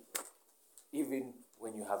drives you even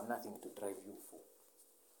when you have nothing to drive you for.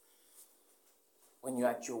 When you're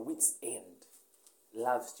at your wit's end,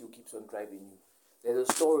 love still keeps on driving you. There's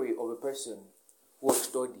a story of a person who was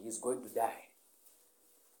told he's going to die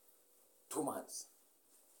 2 months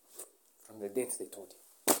from the date they told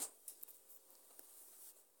him.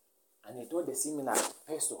 And he told a similar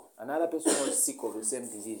person, another person who was sick of the same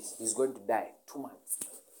disease, he's going to die 2 months.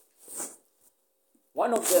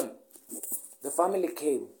 One of them, the family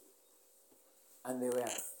came and they were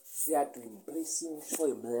there to embrace him, show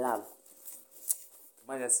him love.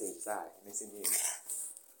 The man just said,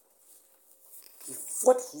 he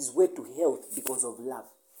fought his way to health because of love.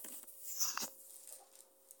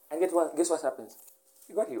 And guess what happens?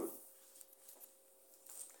 He got healed.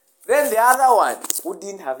 Then the other one, who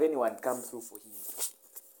didn't have anyone come through for him,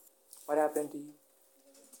 what happened to him?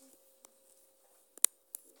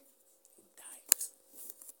 He died.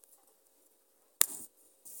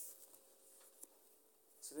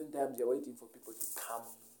 7 times you're waiting for people to come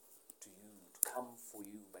to you, to come for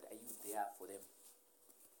you, but are you there for them?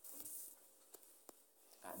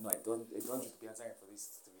 No, I don't want you to be answering for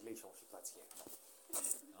this relationship that's here.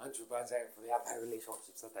 I want you to be answering for the other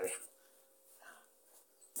relationships that are there.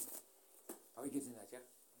 Are we getting that, yeah?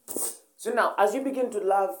 So now, as you begin to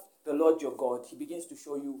love the Lord your God, he begins to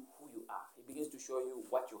show you who you are. He begins to show you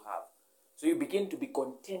what you have. So you begin to be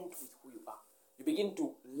content with who you are. You begin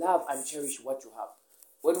to love and cherish what you have.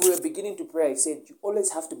 When we were beginning to pray, I said, you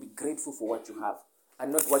always have to be grateful for what you have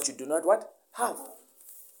and not what you do not what? Have.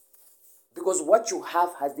 Because what you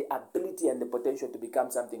have has the ability and the potential to become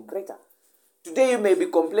something greater. Today you may be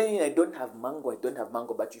complaining, I don't have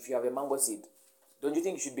mango, but if you have a mango seed, don't you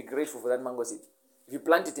think you should be grateful for that mango seed? If you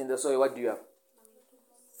plant it in the soil, what do you have?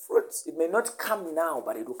 Fruits. It may not come now,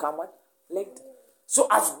 but it will come what? Later. So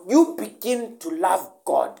as you begin to love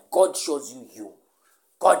God, God shows you you.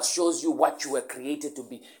 God shows you what you were created to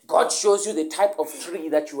be. God shows you the type of tree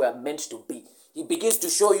that you were meant to be. He begins to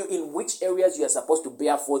show you in which areas you are supposed to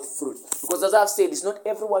bear forth fruit. Because as I've said, it's not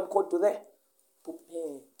everyone called to there.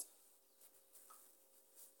 Prepared.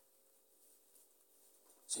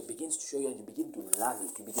 So he begins to show you and you begin to love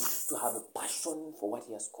it. You begin to have a passion for what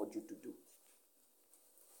he has called you to do.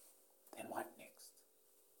 Then what next?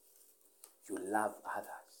 You love others.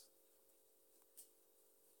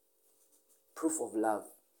 Proof of love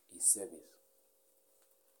is service.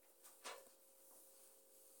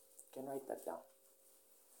 Can I write that down?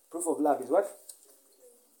 Proof of love is what?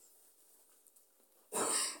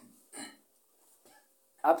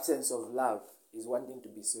 absence of love is wanting to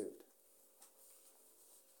be served.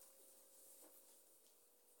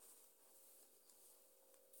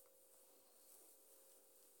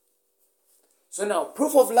 So now,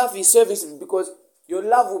 proof of love is service because your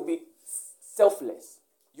love will be selfless.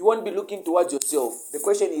 You won't be looking towards yourself. The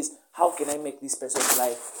question is, how can I make this person's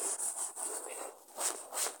life better?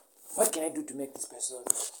 What can I do to make this person?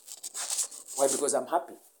 Why? Because I'm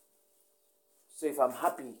happy. So if I'm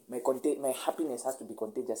happy, my happiness has to be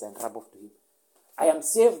contagious and rub off to him. I am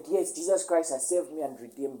saved, yes, Jesus Christ has saved me and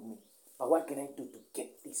redeemed me. But what can I do to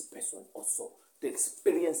get this person also to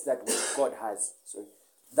experience that which God has? Sorry.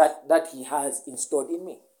 That he has installed in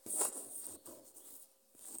me.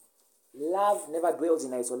 Love never dwells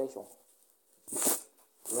in isolation.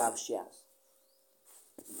 Love shares.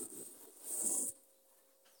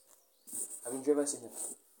 Haven't you ever seen it?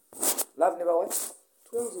 Love never what?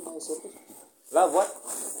 Dwells in isolation. Love what?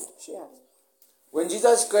 Shares. When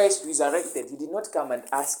Jesus Christ resurrected, he did not come and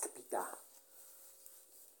ask Peter.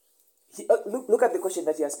 Look at the question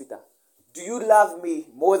that he asked Peter. Do you love me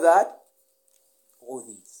more than all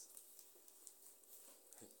these?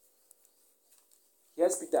 He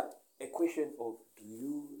asked Peter a question of, do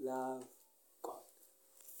you love God?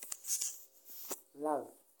 Love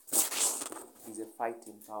is a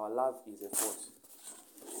fighting power. Love is a force.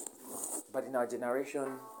 But in our generation,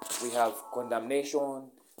 we have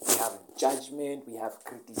condemnation, we have judgment, we have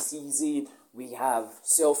criticism, we have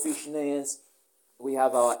selfishness, we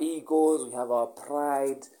have our egos, we have our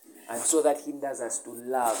pride, and so that hinders us to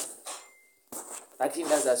love. That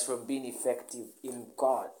hinders us from being effective in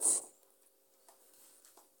God.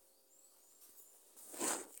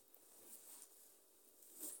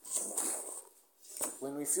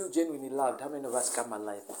 When we feel genuinely loved, how many of us come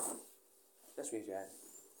alive? Just raise your hand.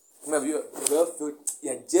 Some of you feel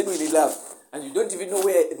you're genuinely loved, and you don't even know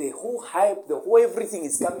where the whole hype, the whole everything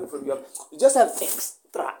is coming from. You just have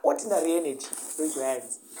extraordinary energy. Raise your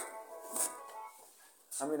hands.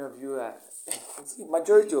 How many of you are?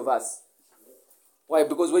 Majority of us. Why?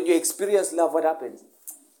 Because when you experience love, what happens?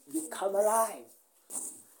 You come alive.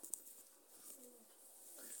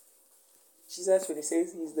 Jesus, when he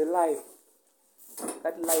says he's the life,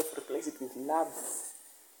 that life replaces it with love.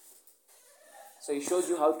 So he shows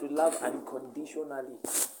you how to love unconditionally.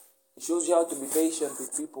 He shows you how to be patient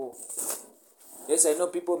with people. Yes, I know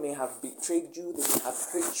people may have betrayed you, they may have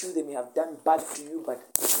hurt you, they may have done bad to you, but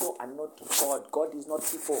people are not God. God is not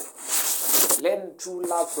people. Learn true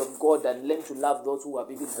love from God and learn to love those who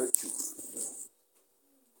have even hurt you.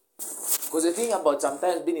 Because the thing about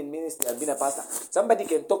sometimes being in ministry and being a pastor, somebody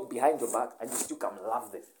can talk behind your back and you still can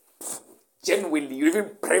love them. Genuinely, you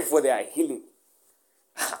even pray for their healing.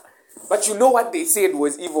 But you know what they said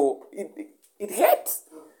was evil. It hurts.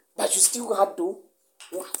 But you still had to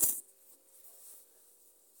laugh.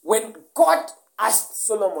 When God asked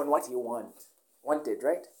Solomon what he wanted,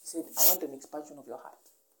 right? He said, I want an expansion of your heart.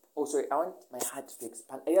 Oh, sorry, I want my heart to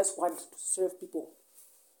expand. I just want to serve people.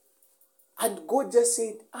 And God just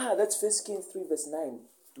said, that's 1 Kings 3 verse 9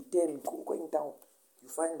 to 10. Going down, you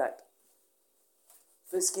find that.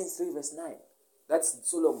 1 Kings 3 verse 9. That's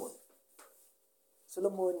Solomon.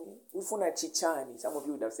 Solomon, ufuna chichani. Some of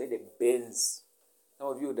you would have said a Benz. Some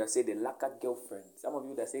of you would have said a lacquered girlfriend. Some of you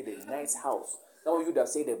would have said a nice house. Some of you would have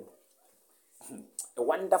said a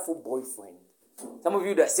wonderful boyfriend. Some of you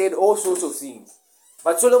would have said all sorts of things.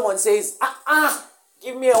 But Solomon says,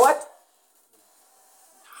 give me a what?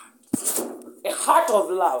 A heart of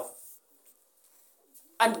love.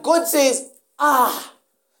 And God says,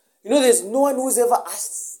 there's no one who's ever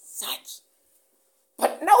asked such.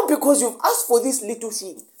 But now because you've asked for this little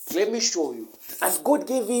thing, let me show you. And God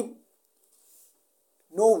gave him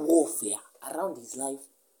no warfare around his life.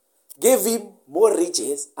 Gave him more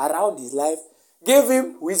riches around his life. Gave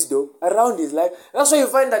him wisdom around his life. That's why you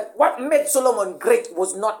find that what made Solomon great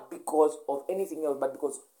was not because of anything else, but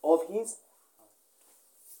because of his.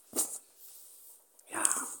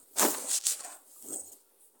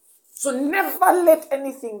 So never let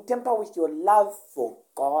anything temper with your love for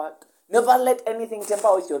God. Never let anything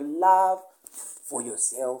temper with your love for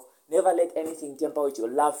yourself. Never let anything temper with your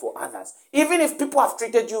love for others. Even if people have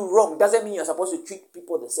treated you wrong, doesn't mean you're supposed to treat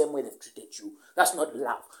people the same way they've treated you. That's not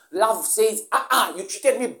love. Love says, you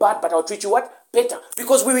treated me bad, but I'll treat you what? Better.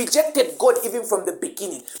 Because we rejected God even from the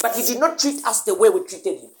beginning. But he did not treat us the way we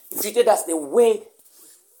treated him. He treated us the way he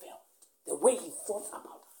felt. The way he thought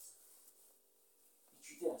about us.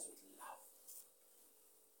 He treated us with love.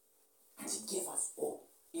 And he gave us all.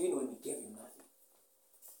 Even when we gave him nothing.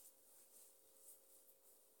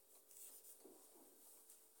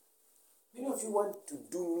 Many of you want to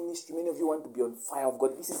do ministry. Many of you want to be on fire of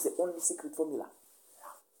God. This is the only secret formula.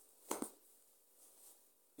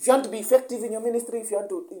 If you want to be effective in your ministry, if you want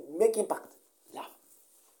to make impact, love.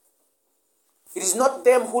 It is not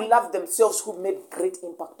them who loved themselves who made great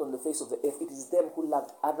impact on the face of the earth. It is them who loved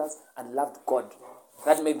others and loved God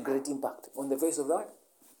that made great impact on the face of the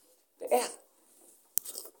earth.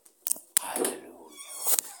 Hallelujah.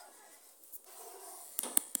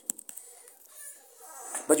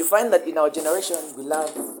 But you find that in our generation, we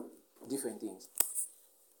love different things.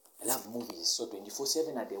 I love movies, so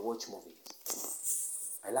 24/7 I watch movies.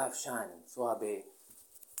 I love Shan, so I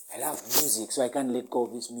love music, so I can't let go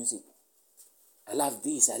of this music. I love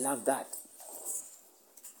this, I love that.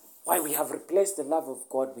 Why? We have replaced the love of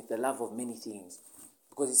God with the love of many things.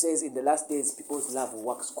 Because it says in the last days, people's love will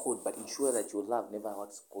wax cold, but ensure that your love never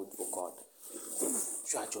wax cold for God.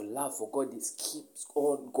 Ensure that your love for God keeps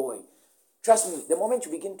on going. Trust me, the moment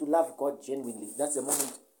you begin to love God genuinely, that's the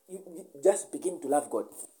moment you just begin to love God.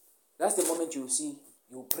 That's the moment you see,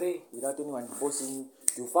 you pray without anyone forcing you,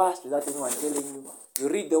 you fast without anyone telling you, you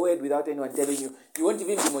read the word without anyone telling you. You won't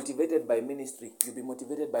even be motivated by ministry. You'll be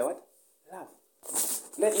motivated by what? Love.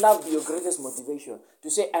 Let love be your greatest motivation. To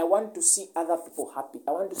say, I want to see other people happy.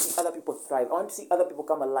 I want to see other people thrive. I want to see other people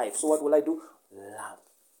come alive. So what will I do? Love.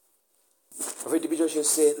 Prophet Joshua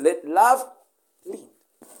said, let love lead.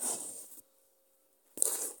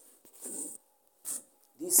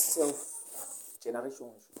 This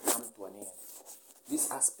self-generation should come to an end.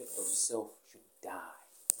 This aspect of self should die.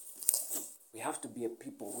 We have to be a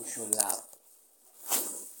people who show love.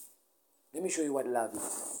 Let me show you what love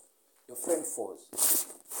is. Your friend falls.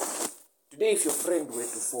 Today, if your friend were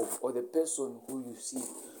to fall, or the person who you see...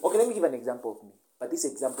 Okay, let me give an example of me. But this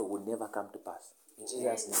example will never come to pass. In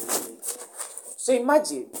Jesus' name. So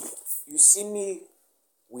imagine, you see me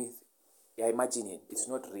with... Yeah, imagining. It's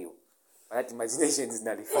not real. But that imagination is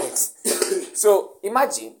nullified. So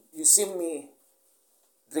imagine, you see me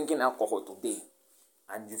drinking alcohol today,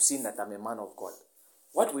 and you've seen that I'm a man of God.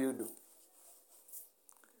 What will you do?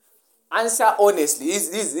 Answer honestly. This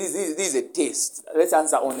is a test. Let's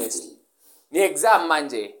answer honestly. The exam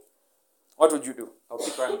manje. What would you do? I'll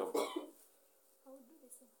pick random.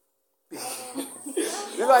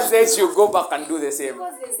 This one says you go back and do the same.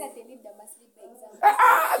 Because they said they need the must sleep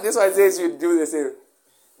exam. This one says you do the same.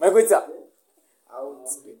 My good sir. I would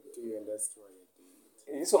speak to you and ask why you're doing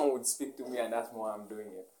it. This one would speak to me and ask me why I'm doing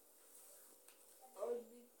it. I would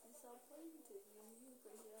be disappointed in you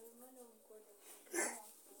because you're a man of God.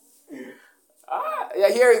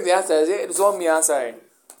 You're hearing the answers. It's all me answering.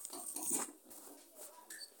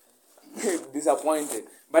 Disappointed.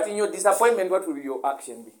 But in your disappointment, what will your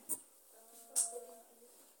action be?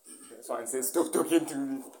 This one says, stop talking to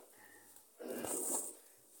me.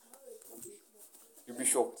 You'll be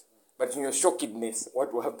shocked. But in your shockedness,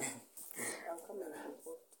 what will happen?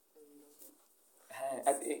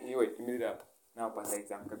 Wait, give me it up. Now pass the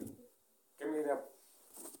exam. Give me it up.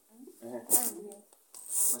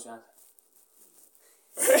 What's your answer?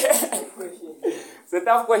 It's a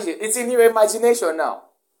tough question. It's in your imagination now.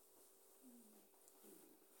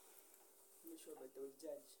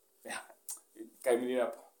 Yeah. Give me it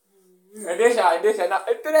up. Endesha. Now,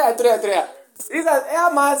 three. These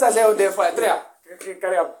are my answers out there for three.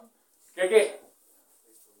 Carry up. Okay.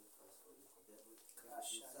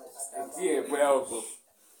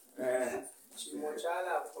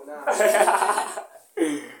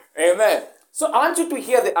 Amen. So I want you to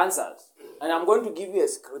hear the answers. And I'm going to give you a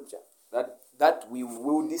scripture that we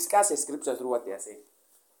will discuss a scripture through what they are saying.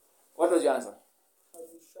 What was your answer? I'll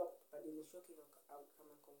be shocked, but in the shocking I'll come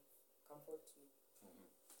and comfort you.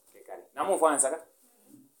 Okay, Kari. Now move on, Saka.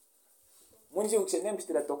 Munji ukisema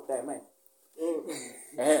mstira talk time, man.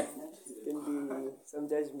 Can be some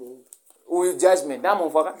judgment. With judgment. Now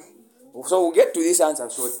move on. So we'll get to this answer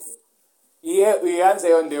short. Here we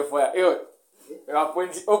answer on the fire.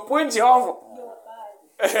 Point you off.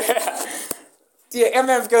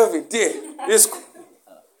 MF Kelvin, this.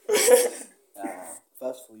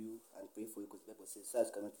 Fast for you and pray for you because the Bible says,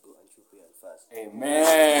 such cannot go and you pray and fast.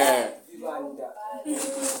 Amen.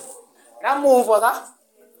 Now move for that.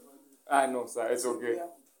 No, sir, it's okay.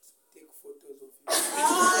 Take photos of you.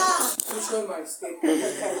 To show my state.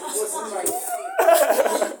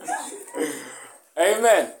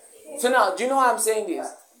 Amen. So now, do you know why I'm saying this?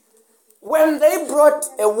 When they brought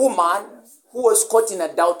a woman who was caught in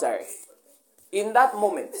adultery, in that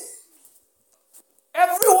moment,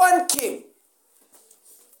 everyone came.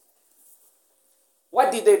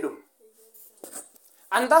 What did they do?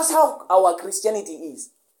 And that's how our Christianity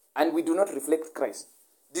is. And we do not reflect Christ.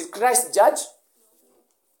 Did Christ judge?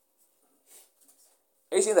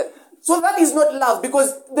 Are you seeing that? So that is not love,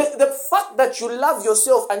 because the fact that you love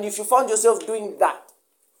yourself, and if you found yourself doing that,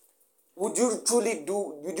 Would you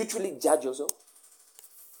truly judge yourself?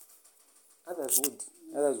 Others would.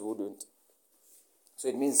 Others wouldn't. So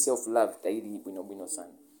it means self-love. Tairi bino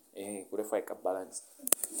san. Kurefa ika balance.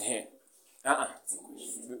 Okay,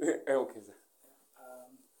 sir.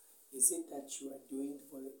 Is it that you are doing it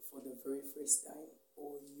for the very first time,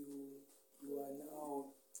 or you are now?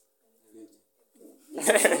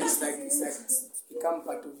 it's like it's become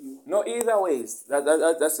part of you. No, either ways.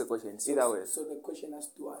 That's the question. Either ways. So the question has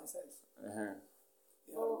two answers. Uh-huh.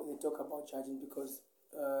 When they talk about judging, because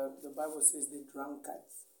the Bible says the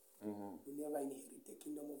drunkards will never inherit the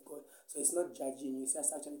kingdom of God. So it's not judging you; it's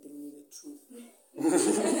just actually telling you the truth.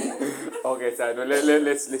 Okay, so no,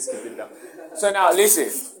 let's keep it down. So now listen.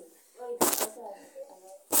 I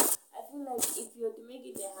feel like if you're to make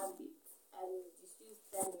it a habit and you still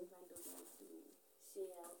stand in front of me to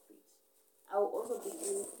share our preach, I'll also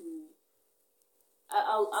begin to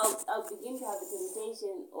I'll begin to have the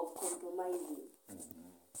temptation of compromising.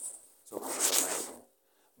 So compromising.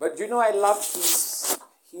 But you know, I love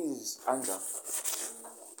his answer.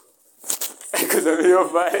 Because of your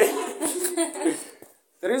body.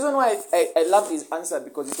 The reason why I love his answer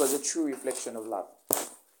because it was a true reflection of love.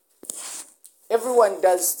 Everyone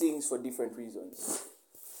does things for different reasons.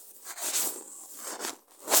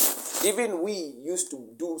 Even we used to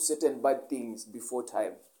do certain bad things before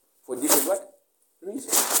time for different what?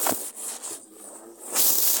 Reasons.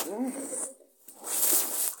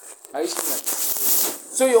 Are you seeing that?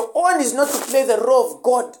 So your own is not to play the role of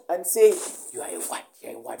God and say, you are a what? You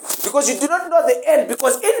are a what? Because you do not know the end.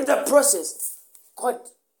 Because in the process, God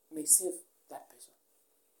may save that person.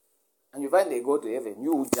 And you find they go to heaven.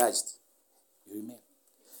 You who judged, you remain.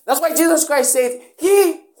 That's why Jesus Christ said,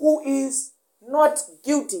 he who is not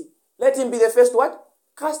guilty, let him be the first what?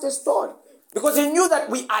 Cast a stone. Because he knew that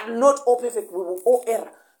we are not all perfect. We will all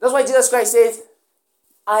err. That's why Jesus Christ says,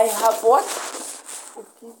 I have what?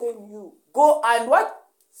 Forgiven you. Go and what?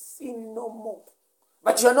 Sin no more.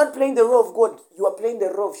 But you are not playing the role of God. You are playing the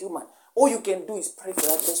role of human. All you can do is pray for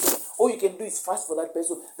that person. All you can do is fast for that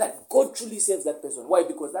person. That God truly saves that person. Why?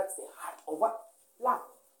 Because that's the heart of what? Love.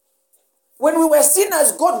 When we were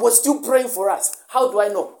sinners, God was still praying for us. How do I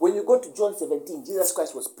know? When you go to John 17, Jesus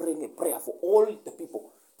Christ was praying a prayer for all the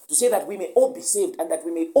people to say that we may all be saved and that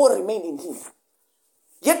we may all remain in Him.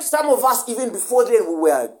 Yet some of us, even before then, we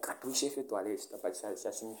were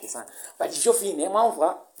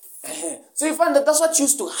so you find that that's what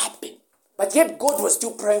used to happen. But yet God was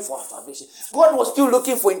still praying for our salvation. God was still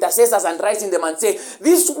looking for intercessors and rising them and saying,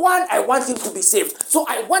 this one, I want him to be saved. So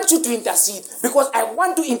I want you to intercede because I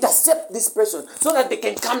want to intercept this person so that they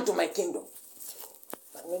can come to my kingdom.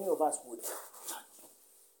 But many of us would.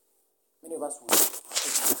 Many of us would.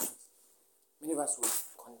 Many of us would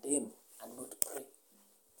condemn and not pray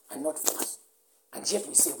and not fast. And yet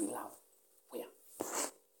we say we love. Where?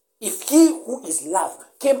 If he who is love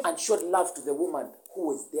came and showed love to the woman who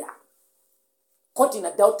was there, caught in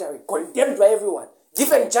adultery, condemned by everyone,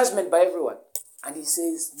 given judgment by everyone. And he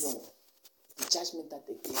says, no, the judgment that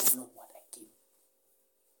they gave is not what I give.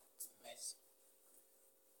 It's mercy.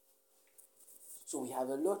 So we have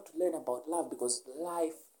a lot to learn about love because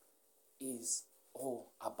life is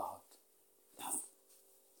all about love.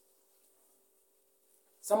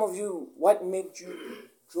 Some of you, what made you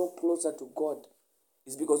draw closer to God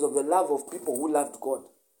is because of the love of people who loved God.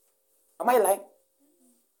 Am I lying?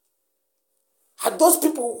 Had those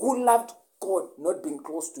people who loved God not been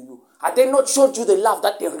close to you, had they not showed you the love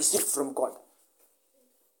that they received from God,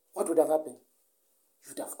 what would have happened? You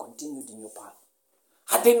would have continued in your path.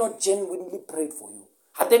 Had they not genuinely prayed for you,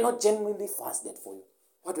 had they not genuinely fasted for you,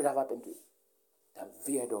 what would have happened to you? They have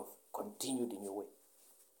veered off, continued in your way.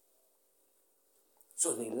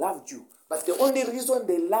 So they loved you. But the only reason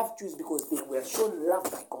they loved you is because they were shown love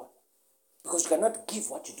by God. Because you cannot give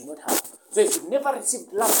what you do not have. So if you never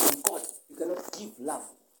received love from God, you cannot give love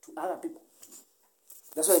to other people.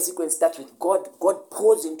 That's why the sequence starts with God. God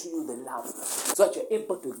pours into you the love so that you're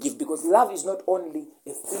able to give. Because love is not only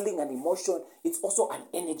a feeling and emotion, it's also an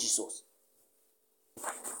energy source.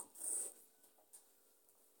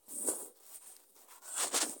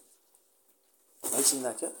 Are you seeing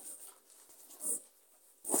that, yeah?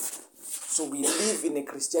 So we live in a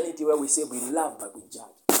Christianity where we say we love but we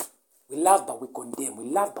judge. We love but we condemn. We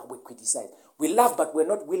love but we criticize. We love but we're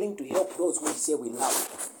not willing to help those who we say we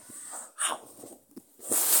love. How?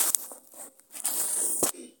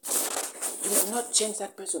 You will not change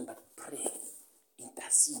that person but pray.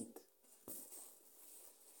 Intercede.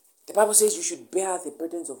 The Bible says you should bear the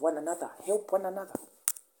burdens of one another. Help one another.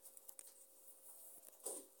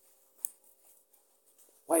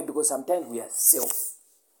 Why? Because sometimes we are self.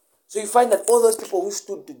 So you find that all those people who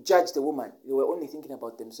stood to judge the woman, they were only thinking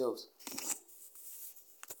about themselves.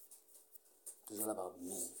 It was all about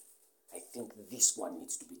me. I think this one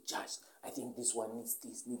needs to be judged. I think this one needs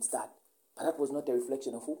this, needs that. But that was not a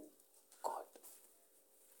reflection of who? God.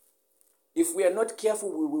 If we are not careful,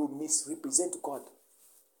 we will misrepresent God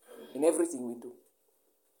in everything we do.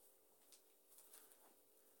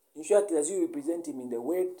 In short, as you represent him in the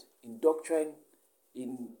word, in doctrine,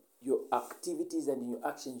 in your activities and in your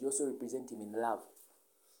actions, you also represent him in love.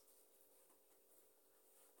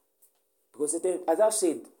 Because as I've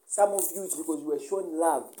said, some of you, it's because you were shown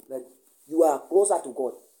love that you are closer to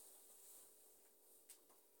God.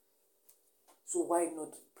 So why not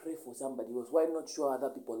pray for somebody else? Why not show other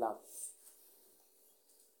people love?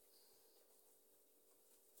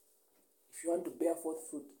 If you want to bear forth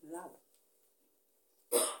fruit, love.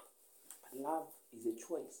 But love is a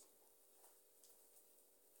choice.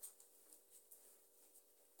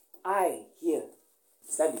 I here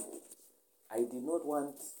study. I did not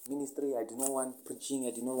want ministry. I did not want preaching.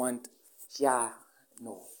 I did not want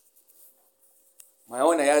no. My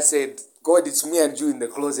own ayah said, God, it's me and you in the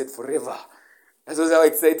closet forever. That was how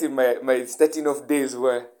exciting my starting off days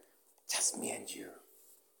were. Just me and you.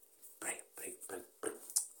 Pray.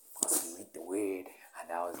 Because we read the word.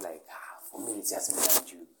 And I was like, for me, it's just me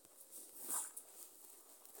and you.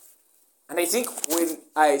 And I think when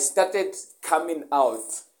I started coming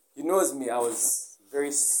out, he knows me, I was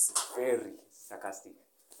very, very sarcastic.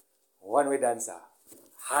 One-way dancer.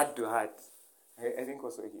 Heart to heart. I think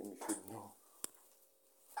also him should know.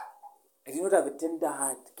 I did not have a tender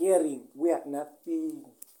heart, caring, where nothing.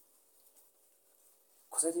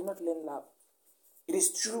 Because I did not learn love. It is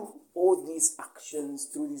through all these actions,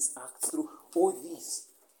 through these acts, through all these,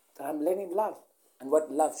 that I'm learning love and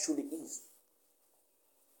what love truly is.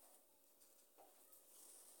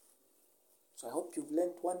 So I hope you've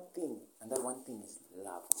learned one thing, and that one thing is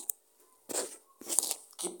love.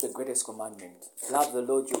 Keep the greatest commandment. Love the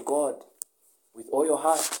Lord your God with all your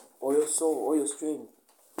heart, all your soul, all your strength.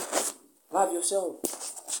 Love yourself.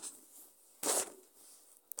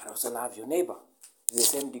 But also love your neighbor to the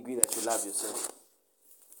same degree that you love yourself.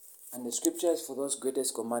 And the scriptures for those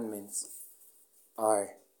greatest commandments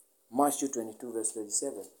are Matthew 22 verse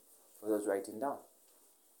 37. For those writing down.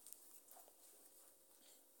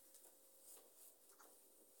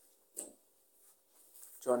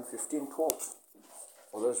 John 15:12.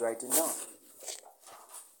 For those writing down.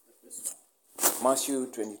 Matthew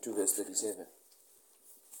 22 verse 37.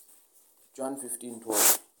 John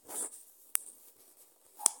 15:12.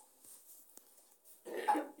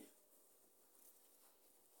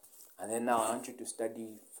 And then now I want you to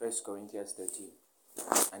study 1 Corinthians 13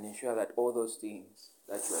 and ensure that all those things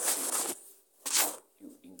that you are seeing,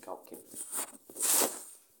 you inculcate.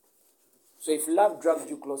 So if love dragged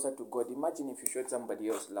you closer to God, imagine if you showed somebody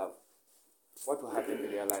else love. What will happen to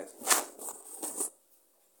their life?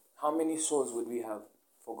 How many souls would we have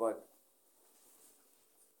for God?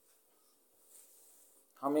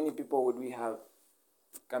 How many people would we have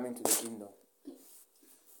coming to the kingdom?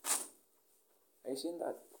 Are you seeing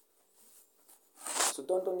that? So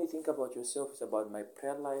don't only think about yourself. It's about my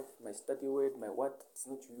prayer life, my study word, my what. It's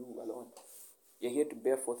not you alone. You're here to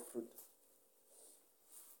bear forth fruit.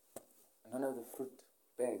 And one of the fruit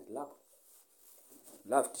bear is love.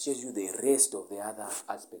 Love teaches you the rest of the other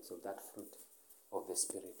aspects of that fruit of the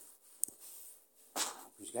Spirit.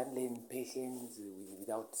 You can't learn patience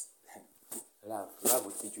without love. Love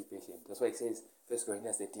will teach you patience. That's why it says, 1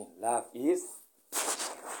 Corinthians 13, love is.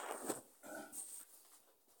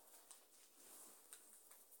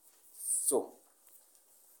 So,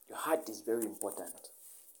 your heart is very important.